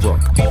bedrock.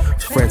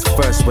 Friends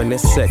first when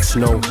it's sex,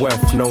 no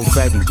worth, no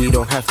value. We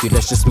don't have to,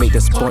 let's just make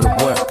this bond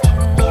work.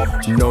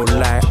 No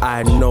lie,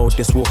 I know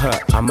this will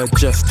hurt. I'ma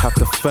just have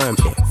to firm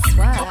it.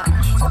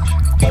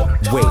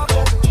 Wait,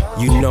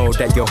 you know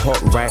that you're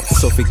hot, right?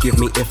 So forgive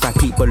me if I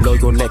peek below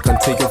your neck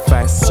until your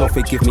thighs. So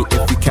forgive me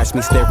if you catch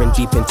me staring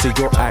deep into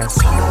your eyes.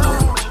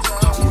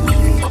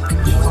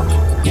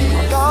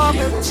 Come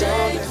and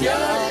take your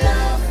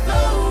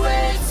love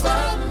away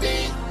from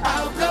me.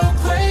 I'll go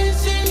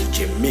crazy.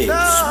 DJ Mix,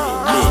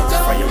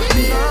 Fire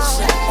Mix,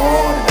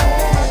 all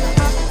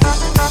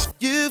night.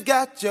 You've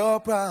got your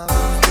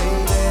problems,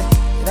 baby,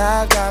 and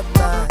I got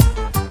mine.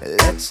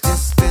 Let's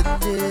just spend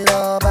it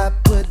all by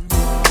putting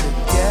it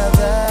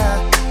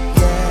together.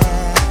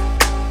 Yeah.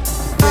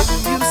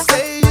 When you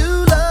say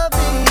you love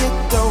me,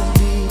 it don't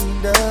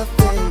mean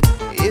nothing.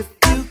 If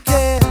you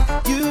care,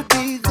 you'd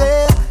be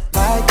there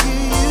like you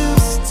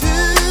used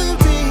to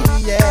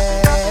be.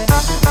 Yeah.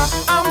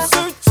 I'm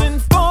searching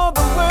for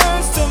the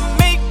words to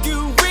make you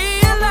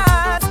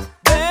realize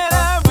that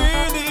I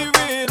really,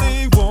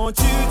 really want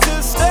you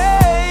to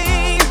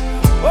stay.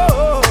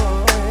 Whoa,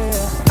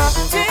 yeah.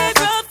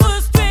 Tears of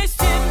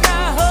frustration I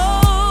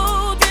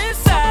hold.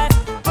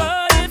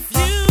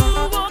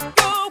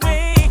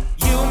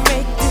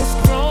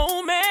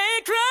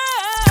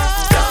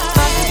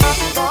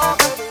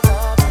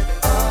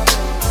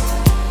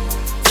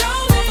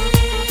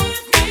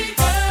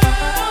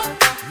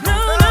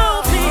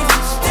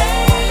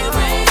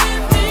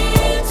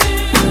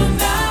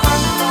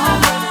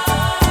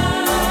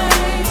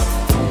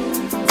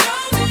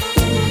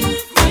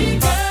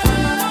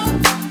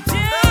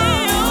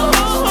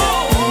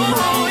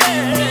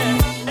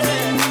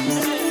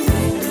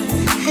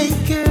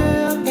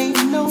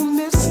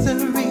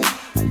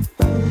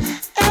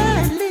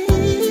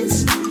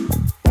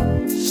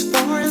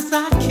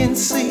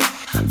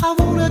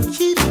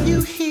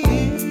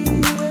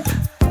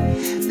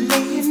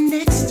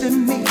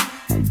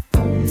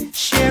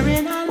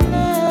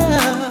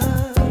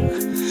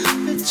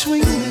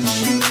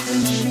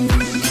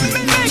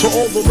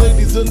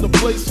 in the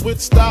place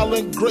with style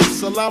and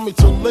grace. Allow me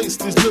to lace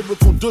these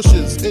lyrical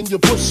douches in your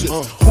bushes.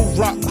 Who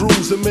rock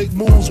grooves and make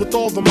moves with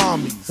all the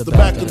mommies. The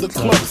back of the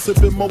club,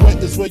 sipping my wet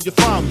is where you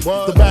find me.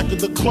 The back of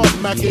the club,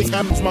 Mac 8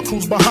 hammers, my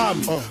crew's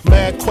behind me.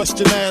 Mad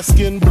question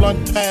asking,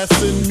 blunt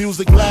passing,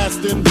 music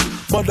lasting.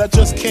 But I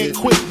just can't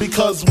quit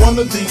because one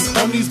of these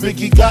homies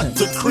Biggie got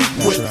to creep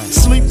with,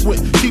 sleep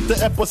with, keep the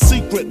ep a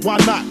secret. Why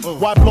not?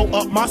 Why blow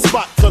up my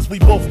spot? Cause we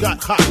both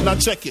got hot. Now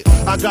check it.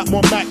 I got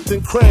more Mac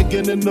than Craig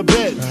and in the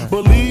bed.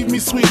 Believe me,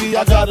 sweetie,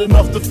 I got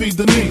enough to feed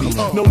the needy.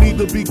 No need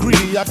to be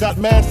greedy. I got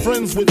mad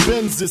friends with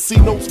Benzes. See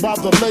notes by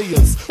the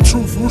layers.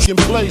 Truth Russian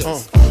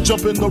players.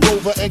 Jump in the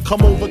Rover and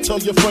come over. Tell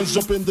your friends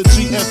jump in the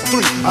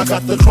GS3. I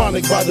got the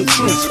chronic by the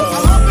tree.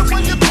 I love it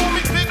when you call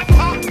me Big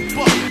Papa.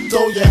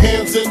 Throw your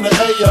hands in the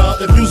air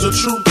if you's a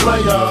true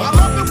player. I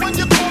love it when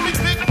you call me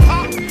Big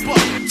Papa.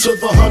 To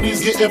the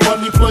honeys getting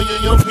money,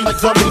 playing young feet like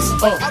dummies.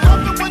 I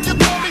love it when you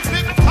call me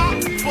Big Papa.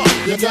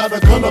 You got a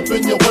gun up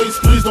in your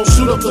waist, please don't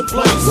shoot up the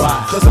place.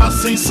 Wow. Cause I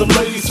see some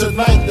ladies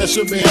tonight that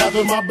should be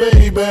having my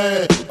baby.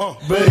 Baby.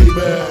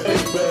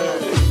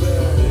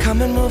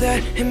 Come and move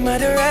that in my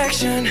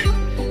direction.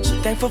 So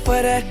thankful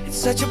for that, it's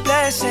such a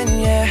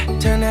blessing, yeah.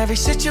 Turn every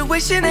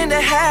situation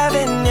into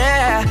heaven,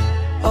 yeah.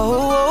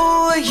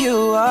 Oh,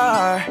 you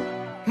are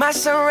my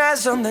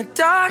sunrise on the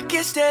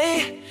darkest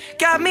day.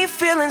 Got me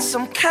feeling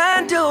some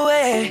kind of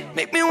way.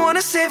 Make me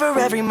wanna savor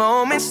every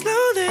moment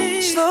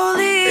slowly,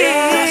 slowly.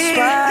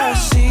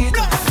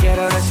 Despacito,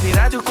 quiero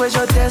respirar tu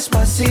cuello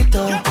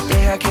despacito.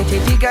 Deja que te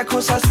diga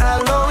cosas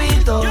al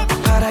oído,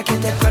 para que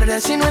te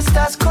acuerdes si no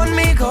estás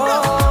conmigo.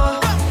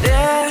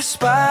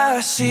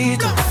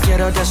 Despacito,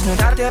 quiero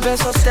desnudarte a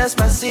besos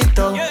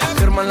despacito.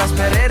 Firmo las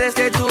paredes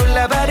de tu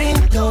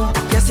laberinto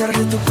y hacer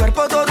de tu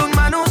cuerpo todo un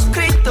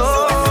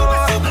manuscrito.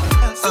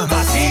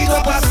 Pasito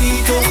a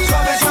pasito,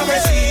 suave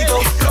suavecito,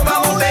 nos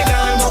vamos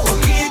pegando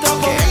poquito a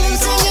poquito. Que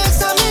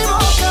enseñas a mi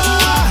boca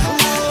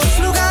tus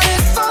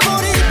lugares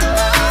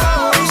favoritos.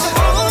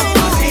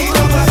 Pasito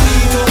a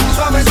pasito,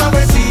 suave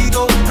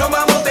suavecito, nos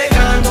vamos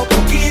pegando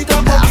poquito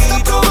a poquito.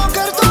 Hasta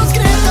provocar tus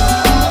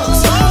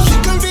gritos,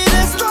 sin que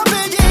olvides tu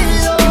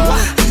apellido.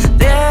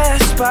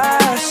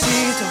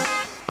 Despacito.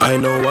 I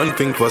know one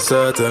thing for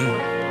certain,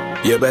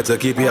 you better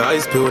keep your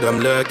eyes peeled, I'm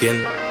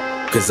lurking.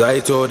 Cause I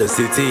told the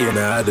city in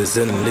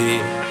Addison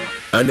Lee,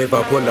 and if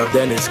I pull up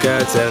then it's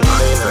curtain.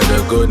 I ain't had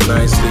a good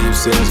night's sleep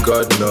since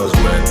God knows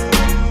when.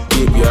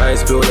 Keep your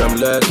eyes peeled, I'm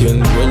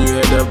lurking. When you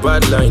hear the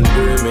bad line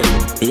booming,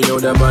 you know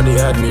the money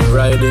had me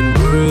riding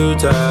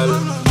brutal.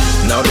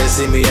 Now they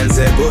see me and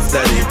say boof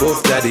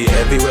daddy.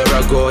 Everywhere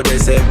I go they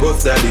say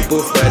boof daddy.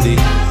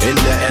 In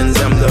the ends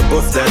I'm the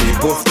boof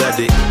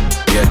daddy.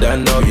 You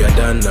done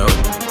know.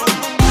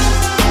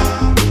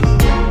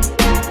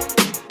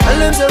 I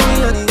learned that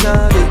we are the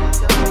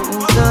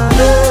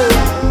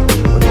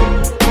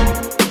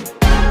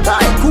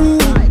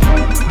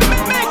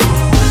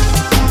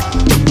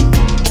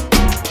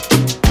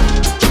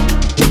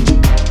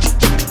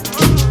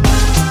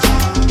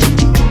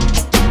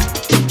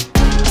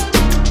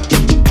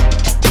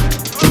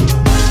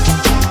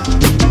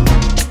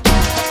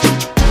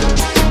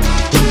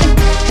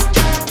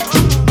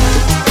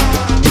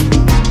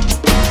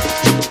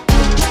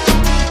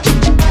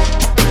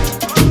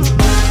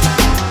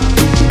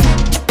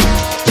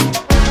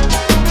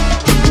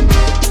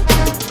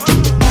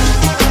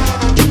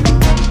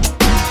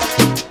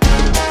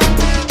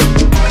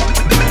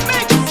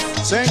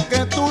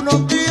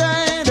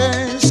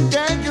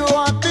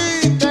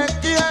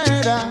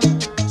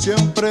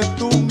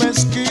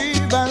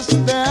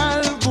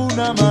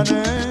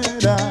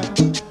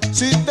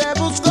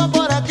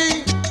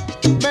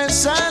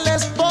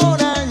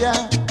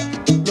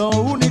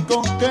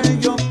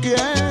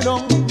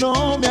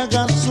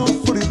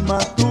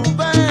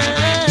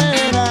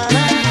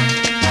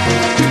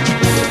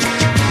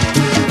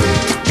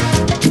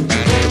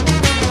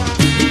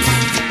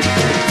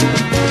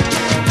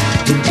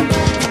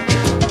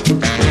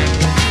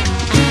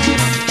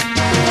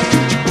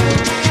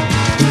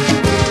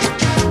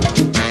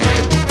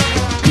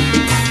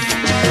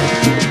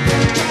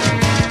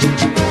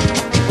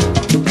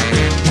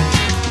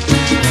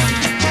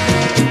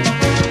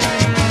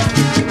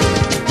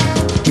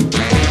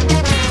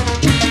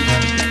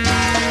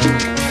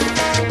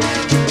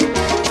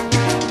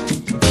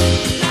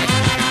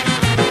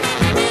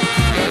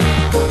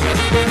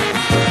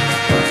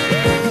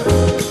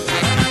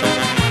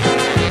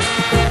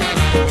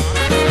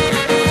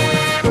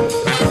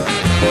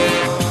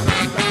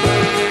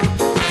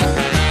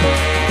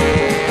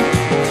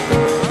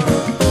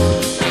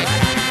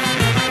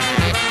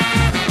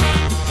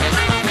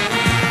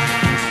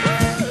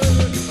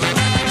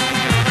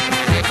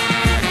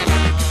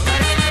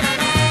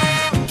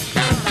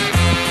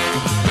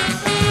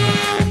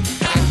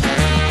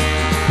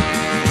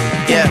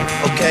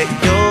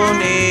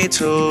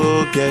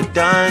Get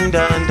done,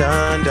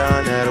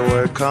 at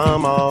work,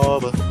 come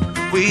over.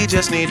 We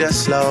just need to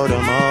slow the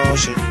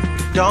motion.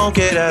 Don't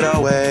get out of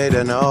the way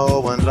to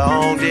no one.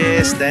 Long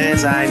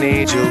distance, I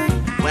need you.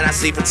 When I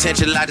see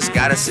potential, I just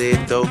gotta see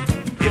it through.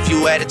 If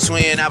you had a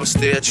twin, I would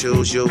still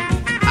choose you.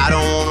 I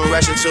don't wanna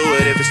rush into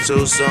it if it's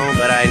too soon,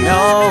 but I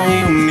know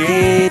you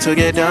need to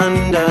get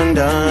done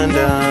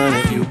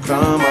if you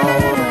come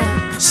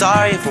over.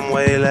 Sorry if I'm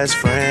way less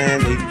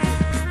friendly.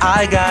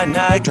 I got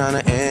night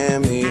tryna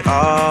end me,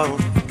 oh,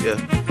 yeah.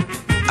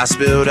 I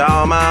spilled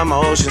all my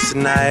emotions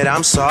tonight,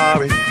 I'm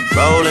sorry.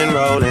 Rolling.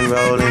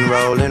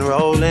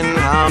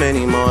 How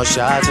many more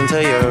shots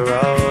until you're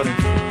rolling?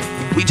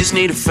 We just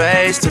need a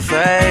face to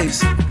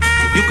face.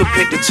 You could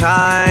pick the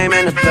time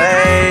and the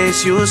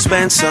place. You'll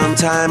spend some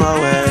time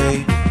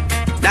away.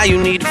 Now you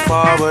need to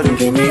forward and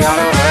give me all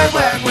the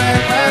work.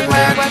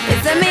 You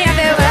see me, I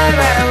feel work.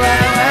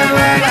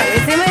 You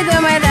see me do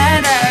my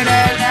da.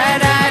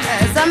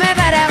 So me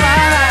better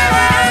work.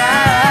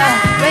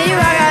 When you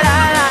walk out,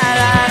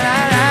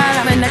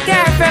 la. When the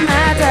car from my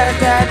da.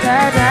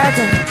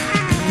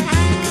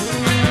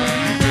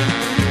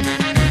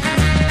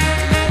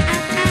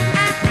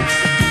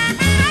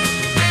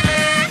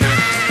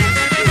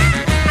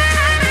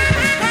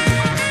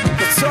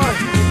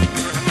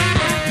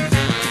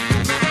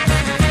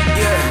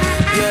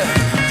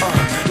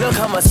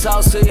 I'ma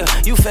talk to you,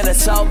 you finna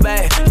talk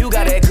back. You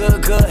got that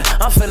good,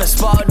 I'm finna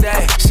spark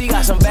that. She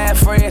got some bad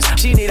friends,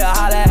 she need to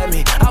holler at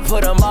me. I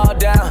put them all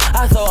down,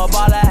 I throw a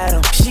ball at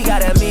them. She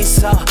got that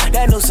miso,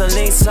 that new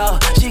Salito.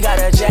 She got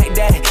a Jack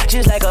that,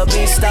 just like a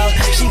beanstalk.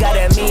 She got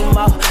that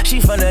Mimo, she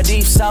from the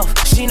deep south.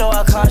 She know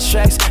her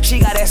contracts, she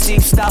got that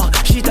steep style.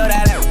 She throw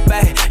that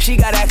back, she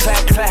got that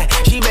clack.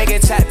 She make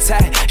it tap,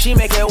 she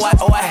make it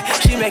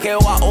whack. She make it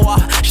wah.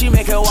 She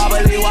make it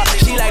wobbly wop.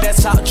 She like that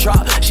top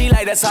drop, she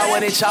like that top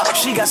when it chop.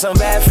 She got some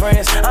bad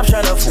friends, I'm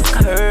tryna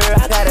fuck her.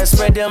 I gotta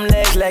spread them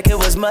legs like it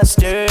was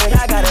mustard.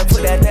 I gotta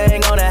put that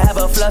thing on and have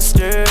her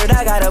flustered.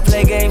 I gotta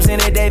play games in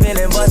it, David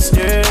and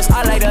Buster's.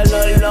 I like that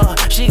little,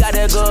 she got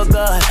that good.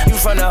 You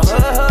from the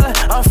hood,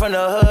 I'm from the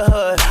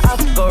hood. I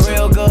go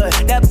real good,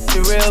 that be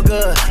real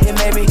good. It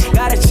made me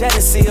gotta check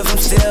to see if I'm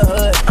still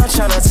hood. I'm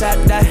tryna tap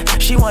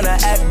that, she wanna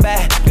act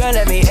back. Girl,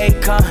 let me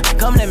Akon,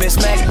 come let me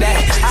smack that.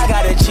 I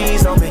got a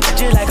cheese on me,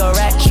 just like a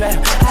rat trap.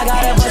 I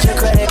got a bunch of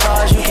credit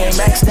cards, you can't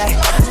max that.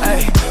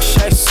 Ay,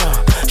 shake some,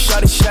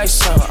 shawty shake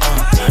some.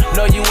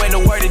 Know you ain't the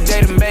word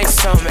today to make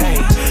some.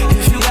 Ay,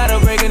 if you gotta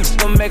break it,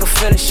 come make a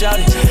feel it,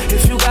 shawty.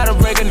 If you gotta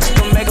break it,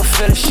 come make a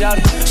feel it,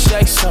 shawty.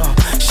 Shake some,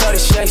 shawty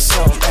shake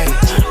some. Ay,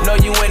 know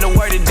you ain't the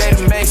word today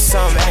to make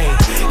some. Ay,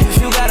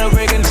 if you gotta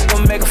break it,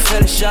 come make a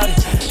feel it, shawty.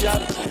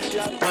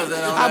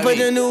 I put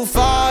the new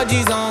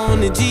 4Gs on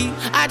the G.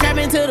 I trap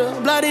into the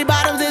bloody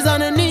bottoms is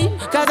underneath.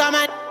 Cause I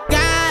might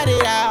got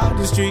it out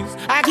the streets.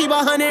 I keep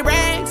 100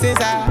 racks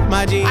inside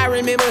my jeans. I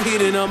remember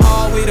hitting them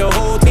all with the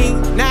whole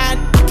team. Now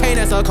can't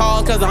answer a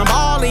call cause I'm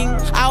balling.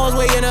 I was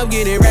waking up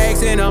getting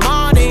racks in the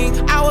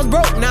morning. I was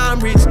broke, now I'm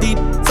rich, deep,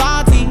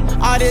 salty.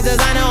 All this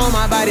designer on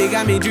my body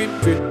got me drip.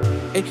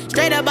 Hey,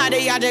 straight up out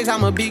the objects,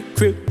 I'm a big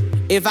crip.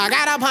 If I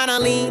got up on a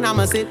lean,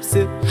 I'ma sip.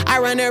 I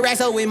run the racks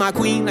up with my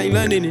queen, like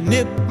London and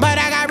Nip. But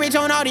I got rich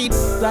on all these,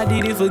 I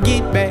didn't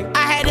forget back.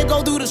 I had to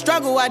go through the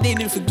struggle, I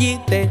didn't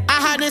forget that.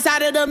 I hopped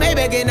inside of the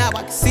Maybach and now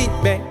I can sit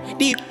back.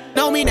 Deep,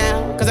 know me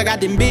now, cause I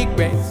got them big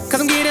racks. Cause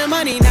I'm getting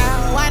money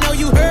now, I know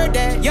you heard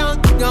that. Young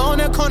on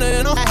the corner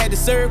and I had to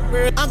serve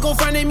her. Uncle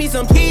fronted me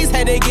some peas,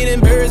 had to get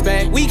them birds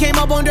back. We came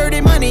up on dirty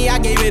money, I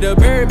gave it a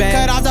bird back.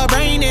 Cut off the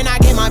brain and I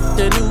gave my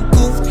the new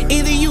goof.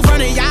 Either you from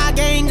the y'all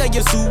gang or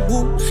you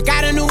Suwu.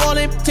 Got a New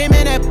Orleans Tim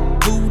and that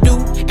voodoo.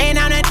 And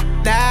I'm that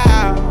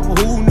down,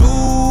 who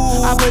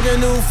knew? I put the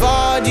new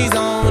 4Gs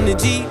on the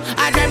G.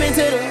 I trap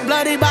into the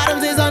bloody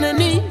bottoms is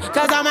underneath.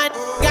 Cause I might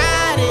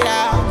got it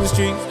out the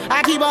streets.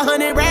 I keep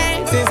 100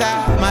 racks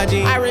inside my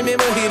jeans. I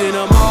remember hitting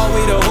them all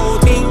with the whole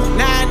team.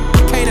 Now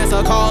can't answer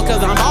a call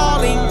cause I'm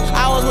balling.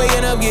 I was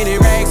waking up getting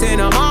racks in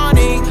the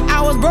morning.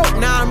 I was broke,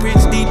 now I'm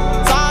rich, deep,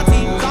 salty.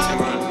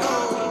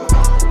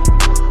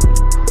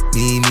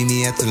 Meet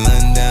me at the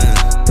London.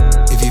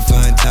 If you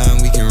find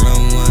time, we can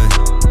run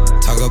one.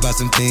 Talk about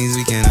some things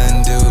we can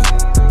undo.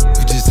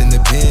 You just in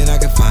the pen, I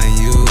can find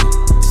you.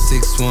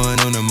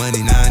 6'1" on the money,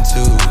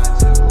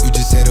 9'2". You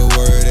just say the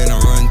word and I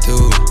run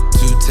through.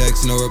 2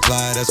 texts, no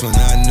reply, that's when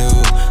I knew.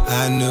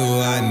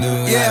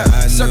 Yeah,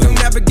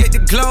 circumnavigate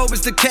the globe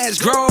as the cash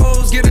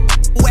grows. Get it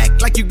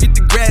whack like you get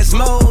the grass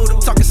mowed.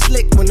 I'm talking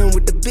slick when I'm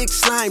with the big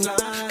slime.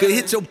 Could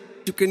hit your,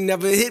 you can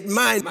never hit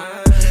mine.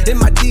 In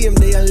my DM,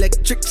 they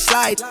electric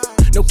slide.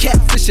 No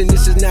catfishing,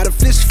 this is not a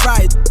fish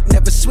fry.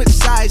 Never switch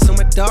sides on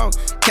my dog.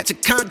 Catch a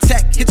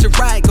contact, hit your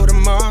ride, go to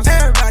Mars.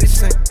 Everybody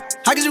sing.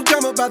 How could you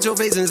come about your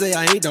face and say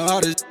I ain't the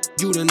artist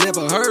you'd have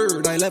never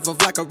heard? I left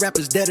off like a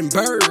rapper's dead and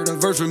bird. A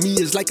verse for me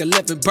is like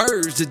 11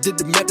 birds. Just did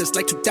the math, it's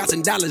like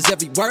 $2,000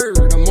 every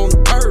word. I'm on the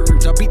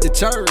purge, I beat the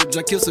church.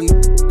 I killed some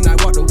and I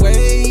walked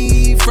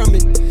away from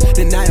it.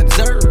 Then I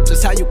observed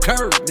just how you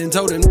curved and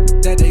told them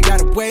that they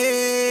gotta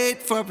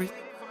wait for it.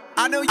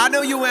 I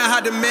know you ain't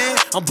hot demand.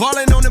 I'm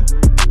ballin' on them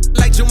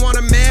like you want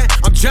a man.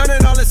 I'm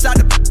drowning all inside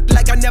the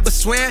like I never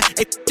swam.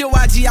 Hey, your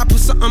IG, I put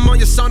something on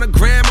your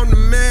sonogram. I'm the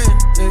man.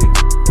 Hey.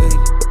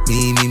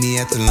 Meet me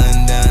at the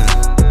London.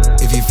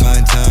 If you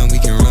find time, we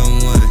can run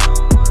one.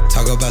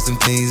 Talk about some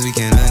things we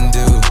can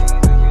undo.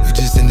 You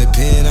just in the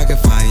pen, I can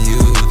find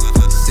you.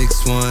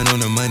 6'1" on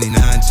the money,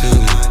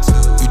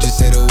 9'2". You just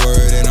say the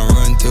word and I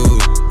run through.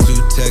 2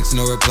 texts,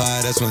 no reply,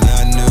 that's when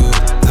I knew,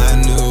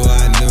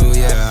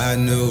 yeah, I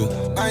knew.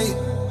 I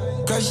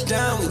crush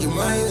down with your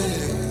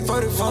mind.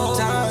 44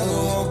 times, we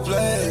won't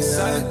play.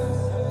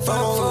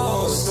 Phone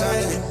for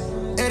sight.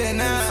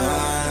 89,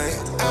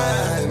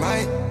 I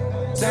might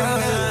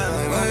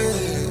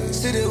down,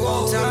 city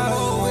walk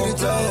time with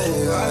the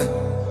play.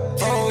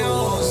 Phone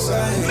for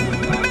sight.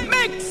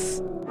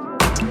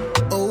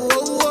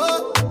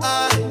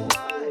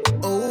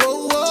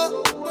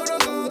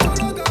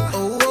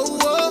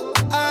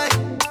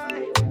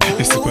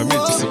 Super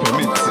Midz.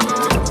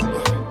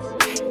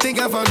 Think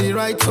I found the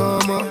right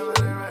karma.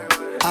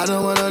 I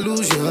don't wanna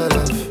lose your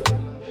love.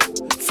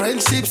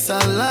 Friendships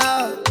are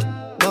loud,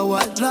 but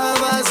what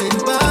lovers in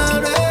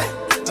body?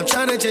 I'm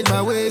trying to change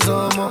my ways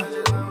on more,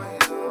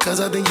 cause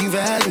I think you've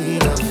had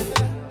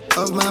enough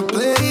of my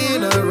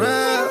playing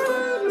around.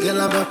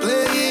 Girl, I'm not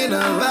playing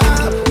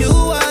around. You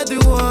are the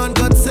one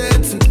God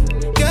said to.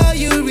 Girl,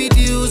 you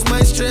reduce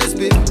my stress,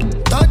 baby.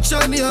 Touch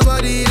on your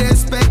body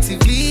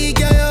respectively.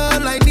 Girl,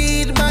 all I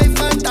need, my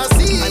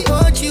fantasy. I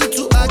want you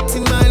to act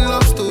in my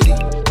love story.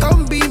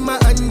 Come be my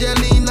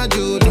Angelina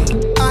Jolie.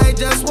 I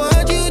just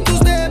want you to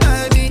stay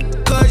by me,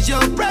 cause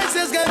your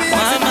presence got me.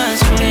 Why am I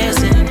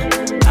stressing?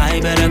 I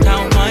better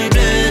count my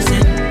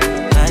blessing.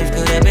 Life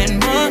could have been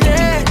more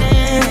than,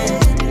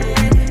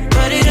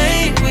 but it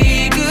ain't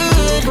we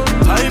good.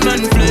 I'm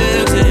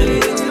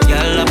unflexing.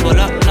 Y'all I pull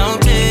up, no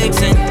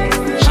fixing.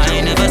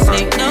 I never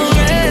sleep, no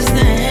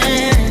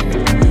resting.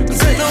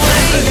 Say the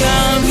way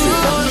I'm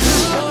good.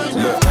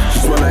 Look,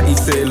 just wanna eat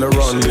Saint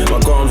Laurent. My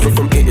garms are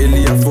from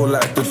Italy, I feel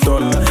like the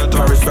Don.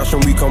 Paris Fashion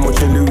Week, I'm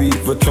watching Louis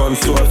Vuitton.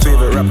 So her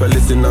favorite rapper,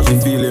 listen, now she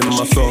feeling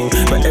my song.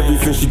 But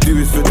everything she do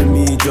is for the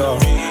media.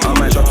 I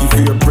might duck you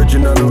through your bridge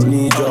and I don't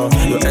need ya.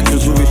 Your ex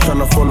was always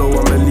tryna follow,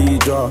 I'm a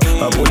leader.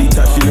 Her body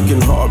type, she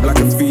looking hot up like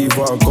a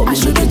fever. Got me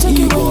looking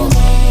eager.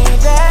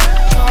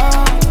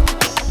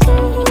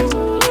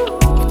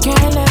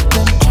 Can't let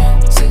them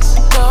chances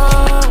go.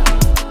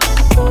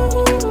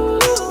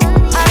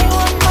 I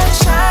want my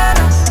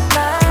shadow,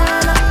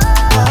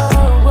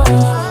 my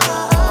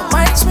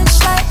mind switch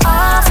like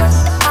off and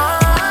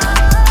on.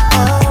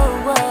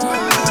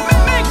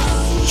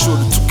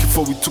 Shorty took it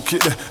before we took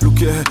it there.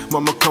 Look at her,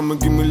 mama come and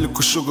give me a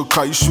little sugar.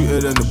 Car you sweeter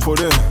than the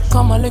pudding.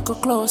 Come a little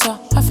closer,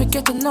 I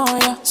forget to know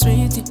ya.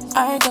 Sweetie,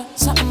 I got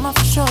something I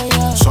for show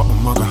ya.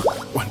 Something I got,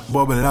 one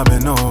bubble I've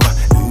been over.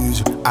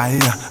 I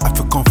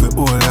feel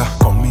comfortable,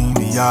 come in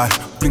the yard,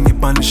 bring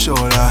it on the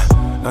shoulder.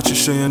 Not you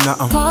showing that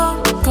I'm go.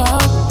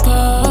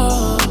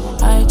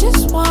 I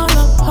just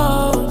wanna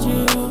hold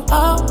you.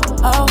 Oh.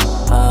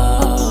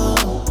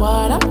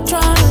 What I'm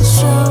trying to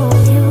show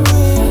you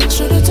is,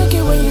 should've took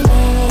it when you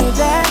made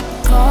that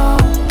call.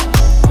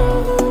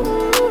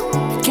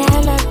 You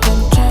can't let them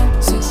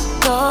chances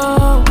go.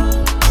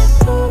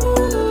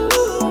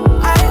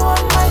 I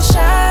want my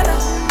shadow,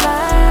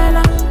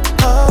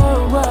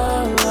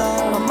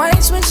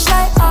 switch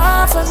light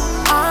off and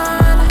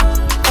on.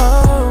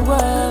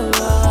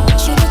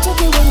 Should've took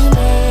it when you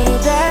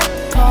made that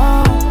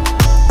call.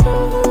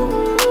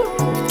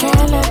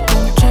 Can't let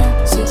them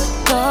chances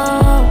go.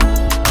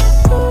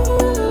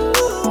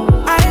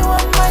 I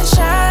want my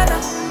shadow,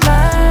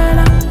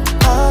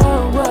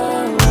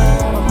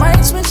 my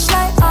mind switch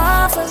light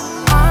off and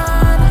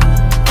on.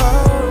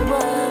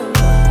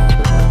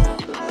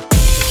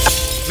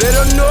 They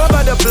don't know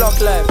about the block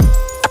life.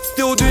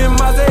 Still doing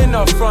Mazza in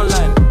the front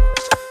line.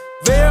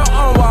 They ain't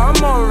on what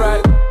I'm on,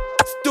 right?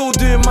 Still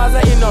doing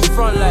Mazza in the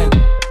front line.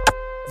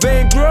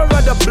 They ain't grow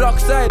around the block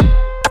side.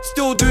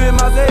 Still doing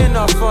Mazza in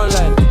the front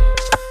line.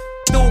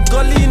 Still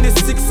gully in the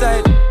 6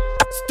 side.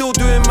 Still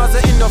doing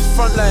Mazza in the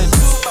front line. 2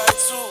 by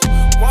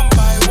 2, 1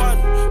 by 1.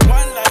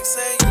 One like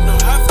say you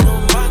don't have no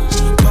man.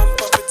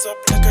 Pump up it up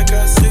like a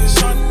gas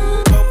station.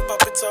 Pump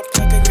up it up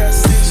like a gas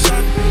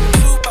station.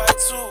 2 by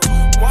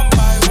 2, 1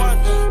 by 1.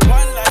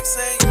 One like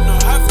say you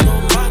don't have no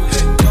man.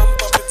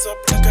 Pump up it up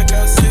like a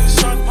gas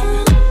station.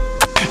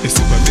 It's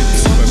Super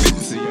Midz.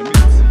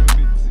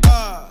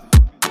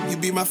 You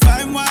be my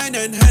fine wine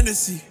and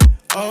Hennessy.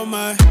 Oh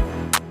my.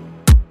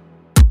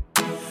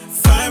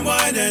 Fine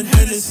wine and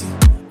Hennessy.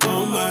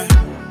 Oh my.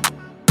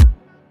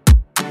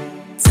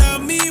 Tell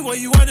me what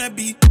you wanna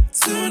be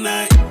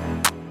tonight.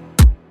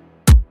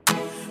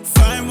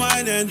 Fine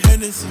wine and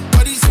Hennessy.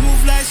 Body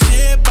smooth like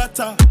shea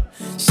butter.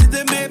 She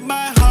done make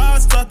my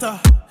heart stutter.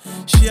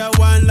 She a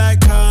wine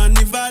like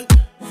carnival.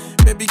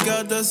 Baby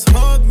girl, just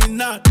hold me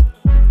not.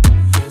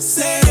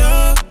 Say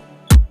yo,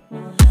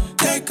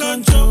 take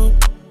control.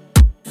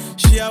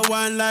 She a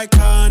wine like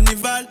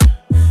carnival.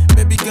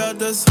 Baby girl,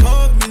 just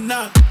hold me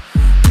now.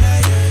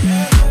 Yeah.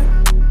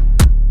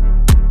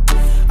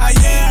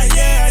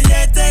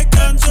 Yeah, take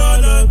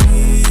control of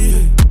me.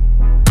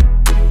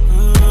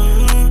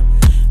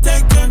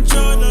 Take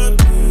control of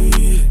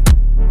me.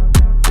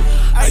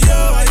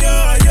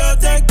 Ayo,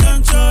 take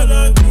control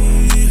of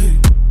me.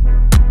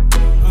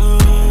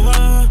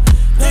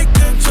 Take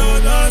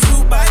control of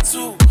 2 by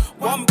 2,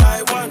 1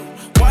 by 1.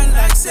 One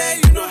like say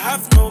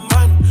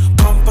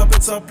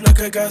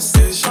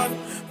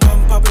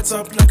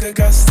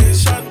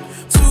run.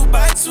 2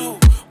 by 2,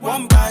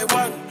 1 by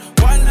 1.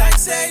 One like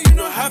say you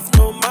don't have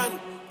no man.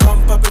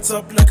 Pump up it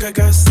up like a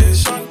gas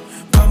station.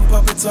 Pump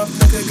up it up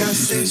like a gas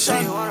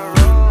station. You wanna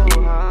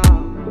roll, huh?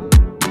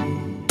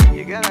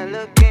 You gotta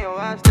look in your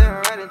eyes,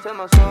 staring right into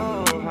my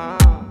soul, huh?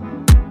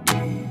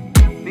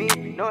 Me,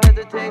 no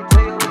hesitate,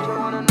 tell you what you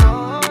wanna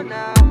know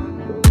now.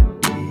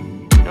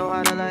 Know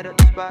how to light up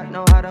the spot,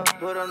 know how to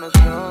put on the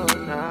show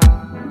now.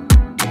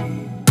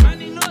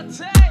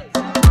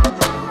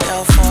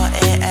 Yo, 4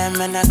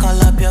 a.m. and I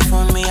call up your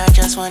phone, me, I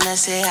just wanna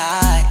say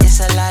hi. It's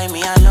a lie,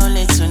 me, I'm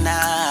lonely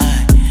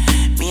tonight.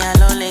 Me, I'm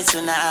lonely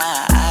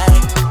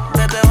tonight.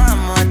 Baby, one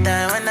more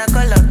time, when I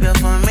call up your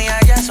phone, me,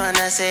 I just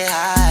wanna say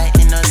hi.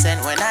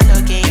 Innocent when I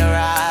look in your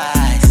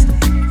eyes.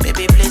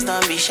 Baby, please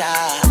don't be shy.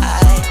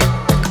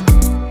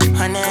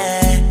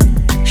 Honey,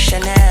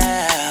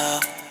 Chanel,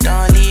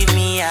 don't leave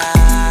me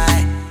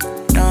high.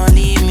 Don't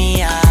leave me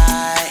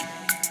high.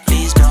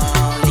 Please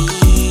don't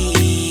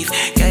leave.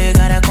 Girl, you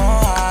gotta go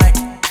hard.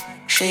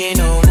 She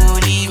know who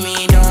leave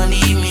me, don't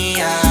leave me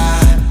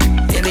high.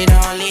 Baby,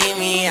 don't leave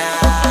me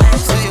high.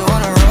 So you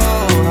wanna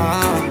roll,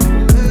 huh?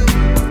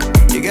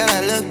 You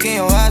gotta look in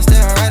your eyes,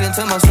 staring right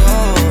into my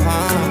soul,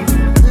 huh?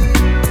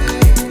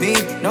 Me,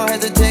 no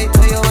hesitate,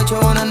 tell you what you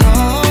wanna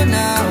know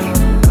now.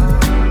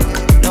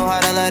 Know how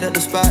to light up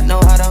the spot, know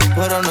how to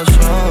put on the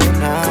show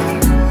now.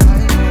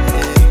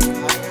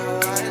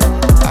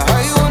 I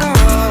heard you wanna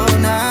roll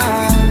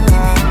now.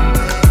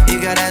 You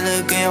got that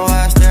look in your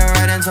eyes, staring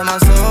right into my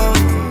soul.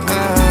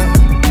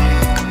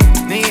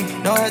 Me,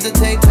 no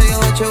hesitate, tell you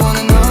what you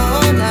wanna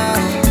know now.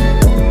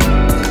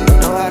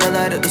 Know how to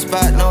light up the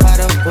spot, know how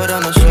to put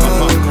on the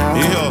show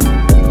now.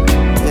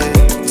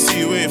 See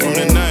you away from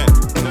the night.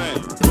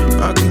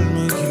 I can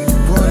make you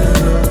wanna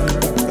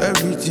love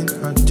everything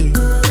I do.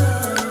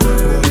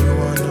 What you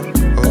wanna,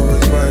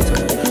 always right,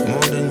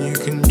 more than you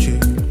can chew.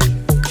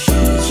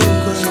 So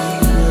crazy,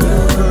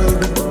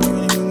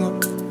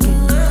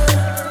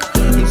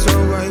 it's so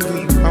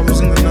wavy. I was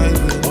in the night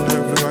and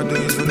everything I do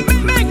is for the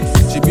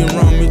crew. She been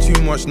round me too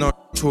much now,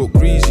 talk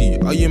greasy.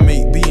 How you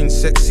make being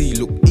sexy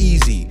look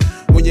easy?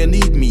 When you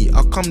need me,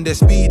 I come there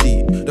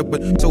speedy. The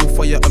so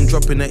fire, I'm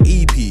dropping an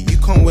EP. You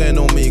can't wear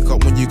no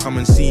makeup when you come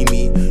and see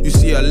me. You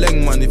see a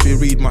leng man if you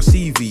read my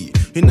CV.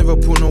 He never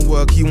put no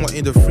work, he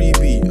wanted a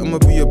freebie. I'ma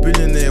be a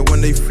billionaire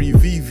when they free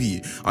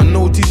VV. I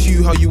noticed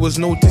you how you was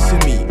noticing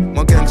me.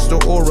 My gangster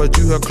aura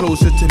drew her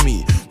closer to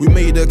me. We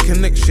made a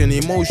connection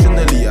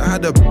emotionally. I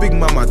had a big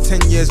mama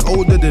 10 years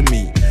older than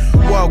me.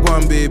 Wild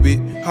one baby,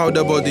 how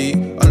the body?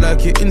 I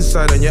like your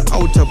inside and your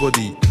outer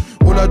body.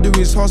 All I do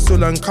is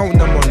hustle and count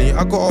the money.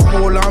 I got a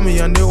whole army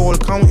and they all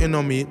counting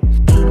on me.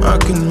 I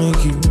can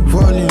make you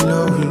fall in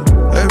love with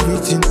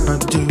everything I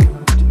do.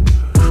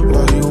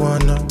 What you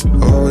wanna,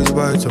 always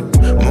bite up,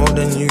 more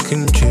than you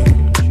can chew.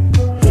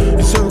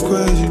 It's so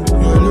crazy,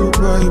 you look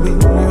baby,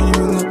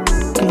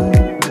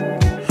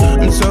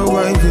 I'm so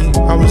wavy,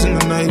 I was in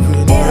the Navy,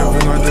 and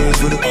everything I do is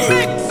for the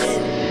crew.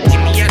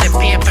 Give me all the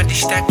paper, the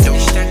stack though.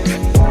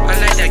 I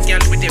like that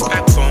girl with the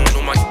backbone.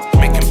 No man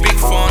making big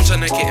funds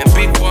and I getting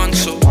big ones.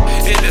 So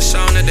hear the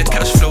sound of the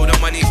cash flow, the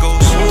money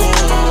goes.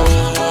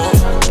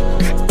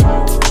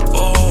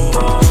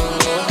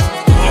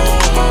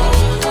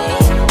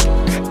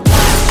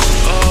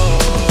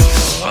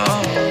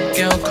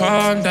 Girl,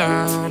 calm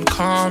down,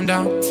 calm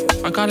down.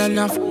 I got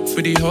enough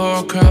for the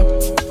whole crowd.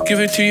 Give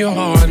it to your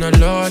heart and a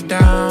low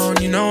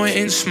down. You know it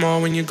ain't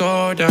small when you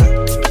go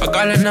down. I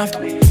got enough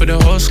for the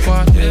whole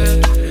squad,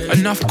 yeah.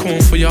 Enough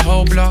corn for your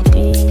whole block.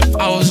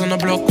 I was on the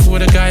block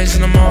with the guys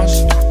in the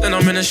mosque. Then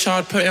I'm in the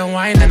shot putting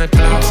wine in a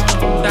glass.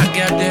 That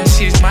girl there,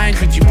 she's mine,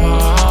 could you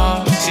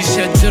pass? She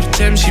said to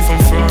them, she from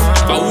France.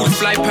 I would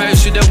fly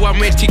Paris with a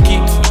one-way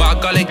ticket. But I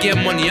gotta get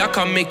money, I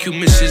can't make you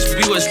misses.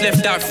 We was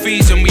left out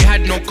freezing, we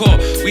had no car.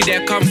 We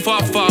there come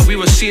far, we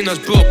was seen as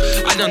broke.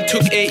 I done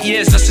took 8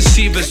 years just to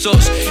see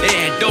results.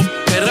 Yeah, don't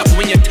get up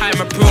when your time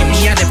approach. Give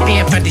me all the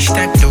paper, the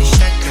stack though.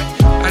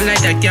 I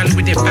like that girl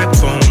with the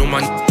backbone. No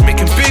man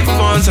making big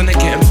funds and they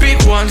getting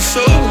big ones.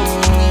 So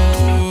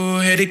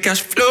here the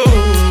cash flow.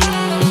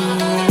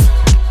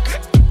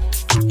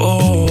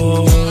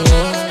 Oh,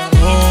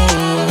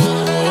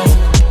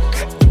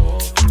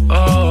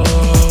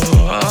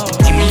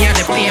 give me all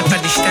the paper,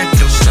 the stack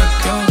though.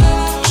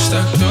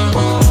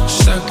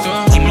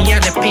 Give me all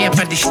the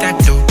paper, the stack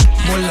though.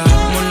 Mola,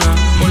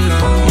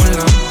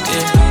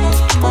 yeah.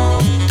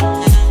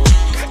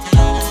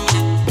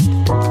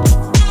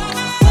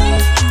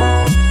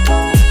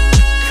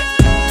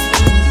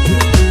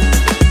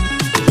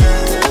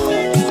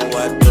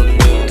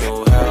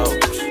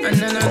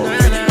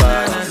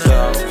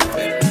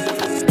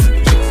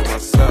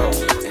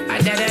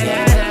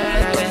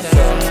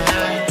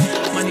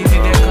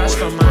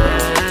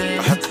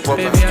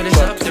 Baby, I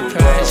just up the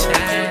price,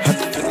 yeah. Had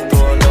to flip it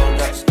all on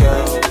that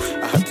scale.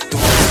 I had to do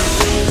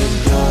it.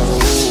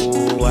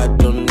 Yo, I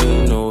don't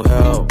need no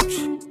help.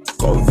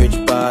 Got rich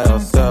by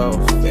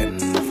ourselves.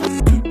 And I'm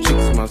 2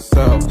 chicks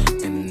myself.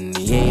 And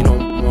he ain't on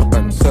more by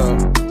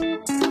himself.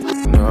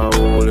 Now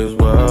all is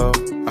well.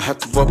 I had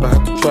to rob, I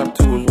had to trap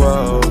too as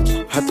well.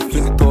 I had to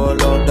fling it all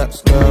know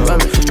that's love.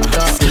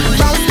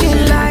 Brown skin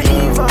like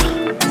Eva,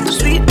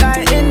 sweet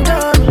like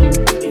Indomie.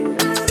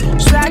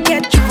 Swear I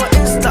get you for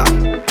Insta,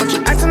 but you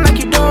acting like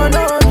you don't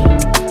know me.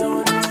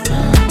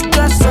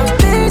 Got some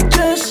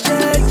pictures,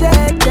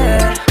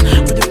 yeah.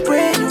 With the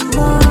way you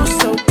move,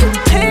 so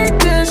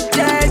contagious,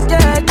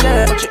 yeah.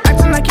 But you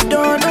acting like you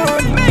don't know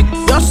me.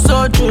 You're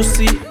so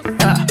juicy,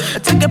 I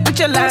take a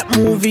picture like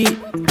movie.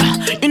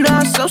 You know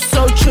I'm so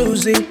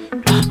choosy,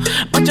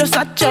 but you're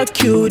such a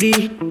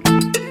cutie.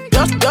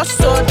 You're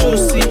so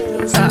juicy,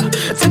 I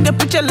take a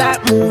picture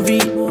like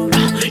movie.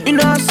 You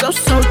know I'm so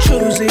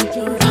choosy,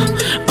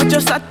 but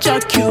you're such a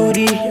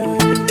cutie.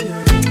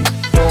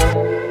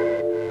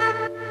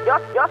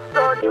 You're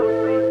so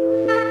juicy.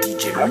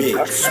 DJ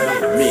Mix,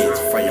 Super Midz,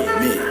 Fire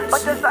Midz,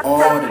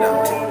 all the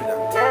time.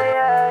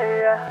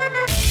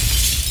 Yeah.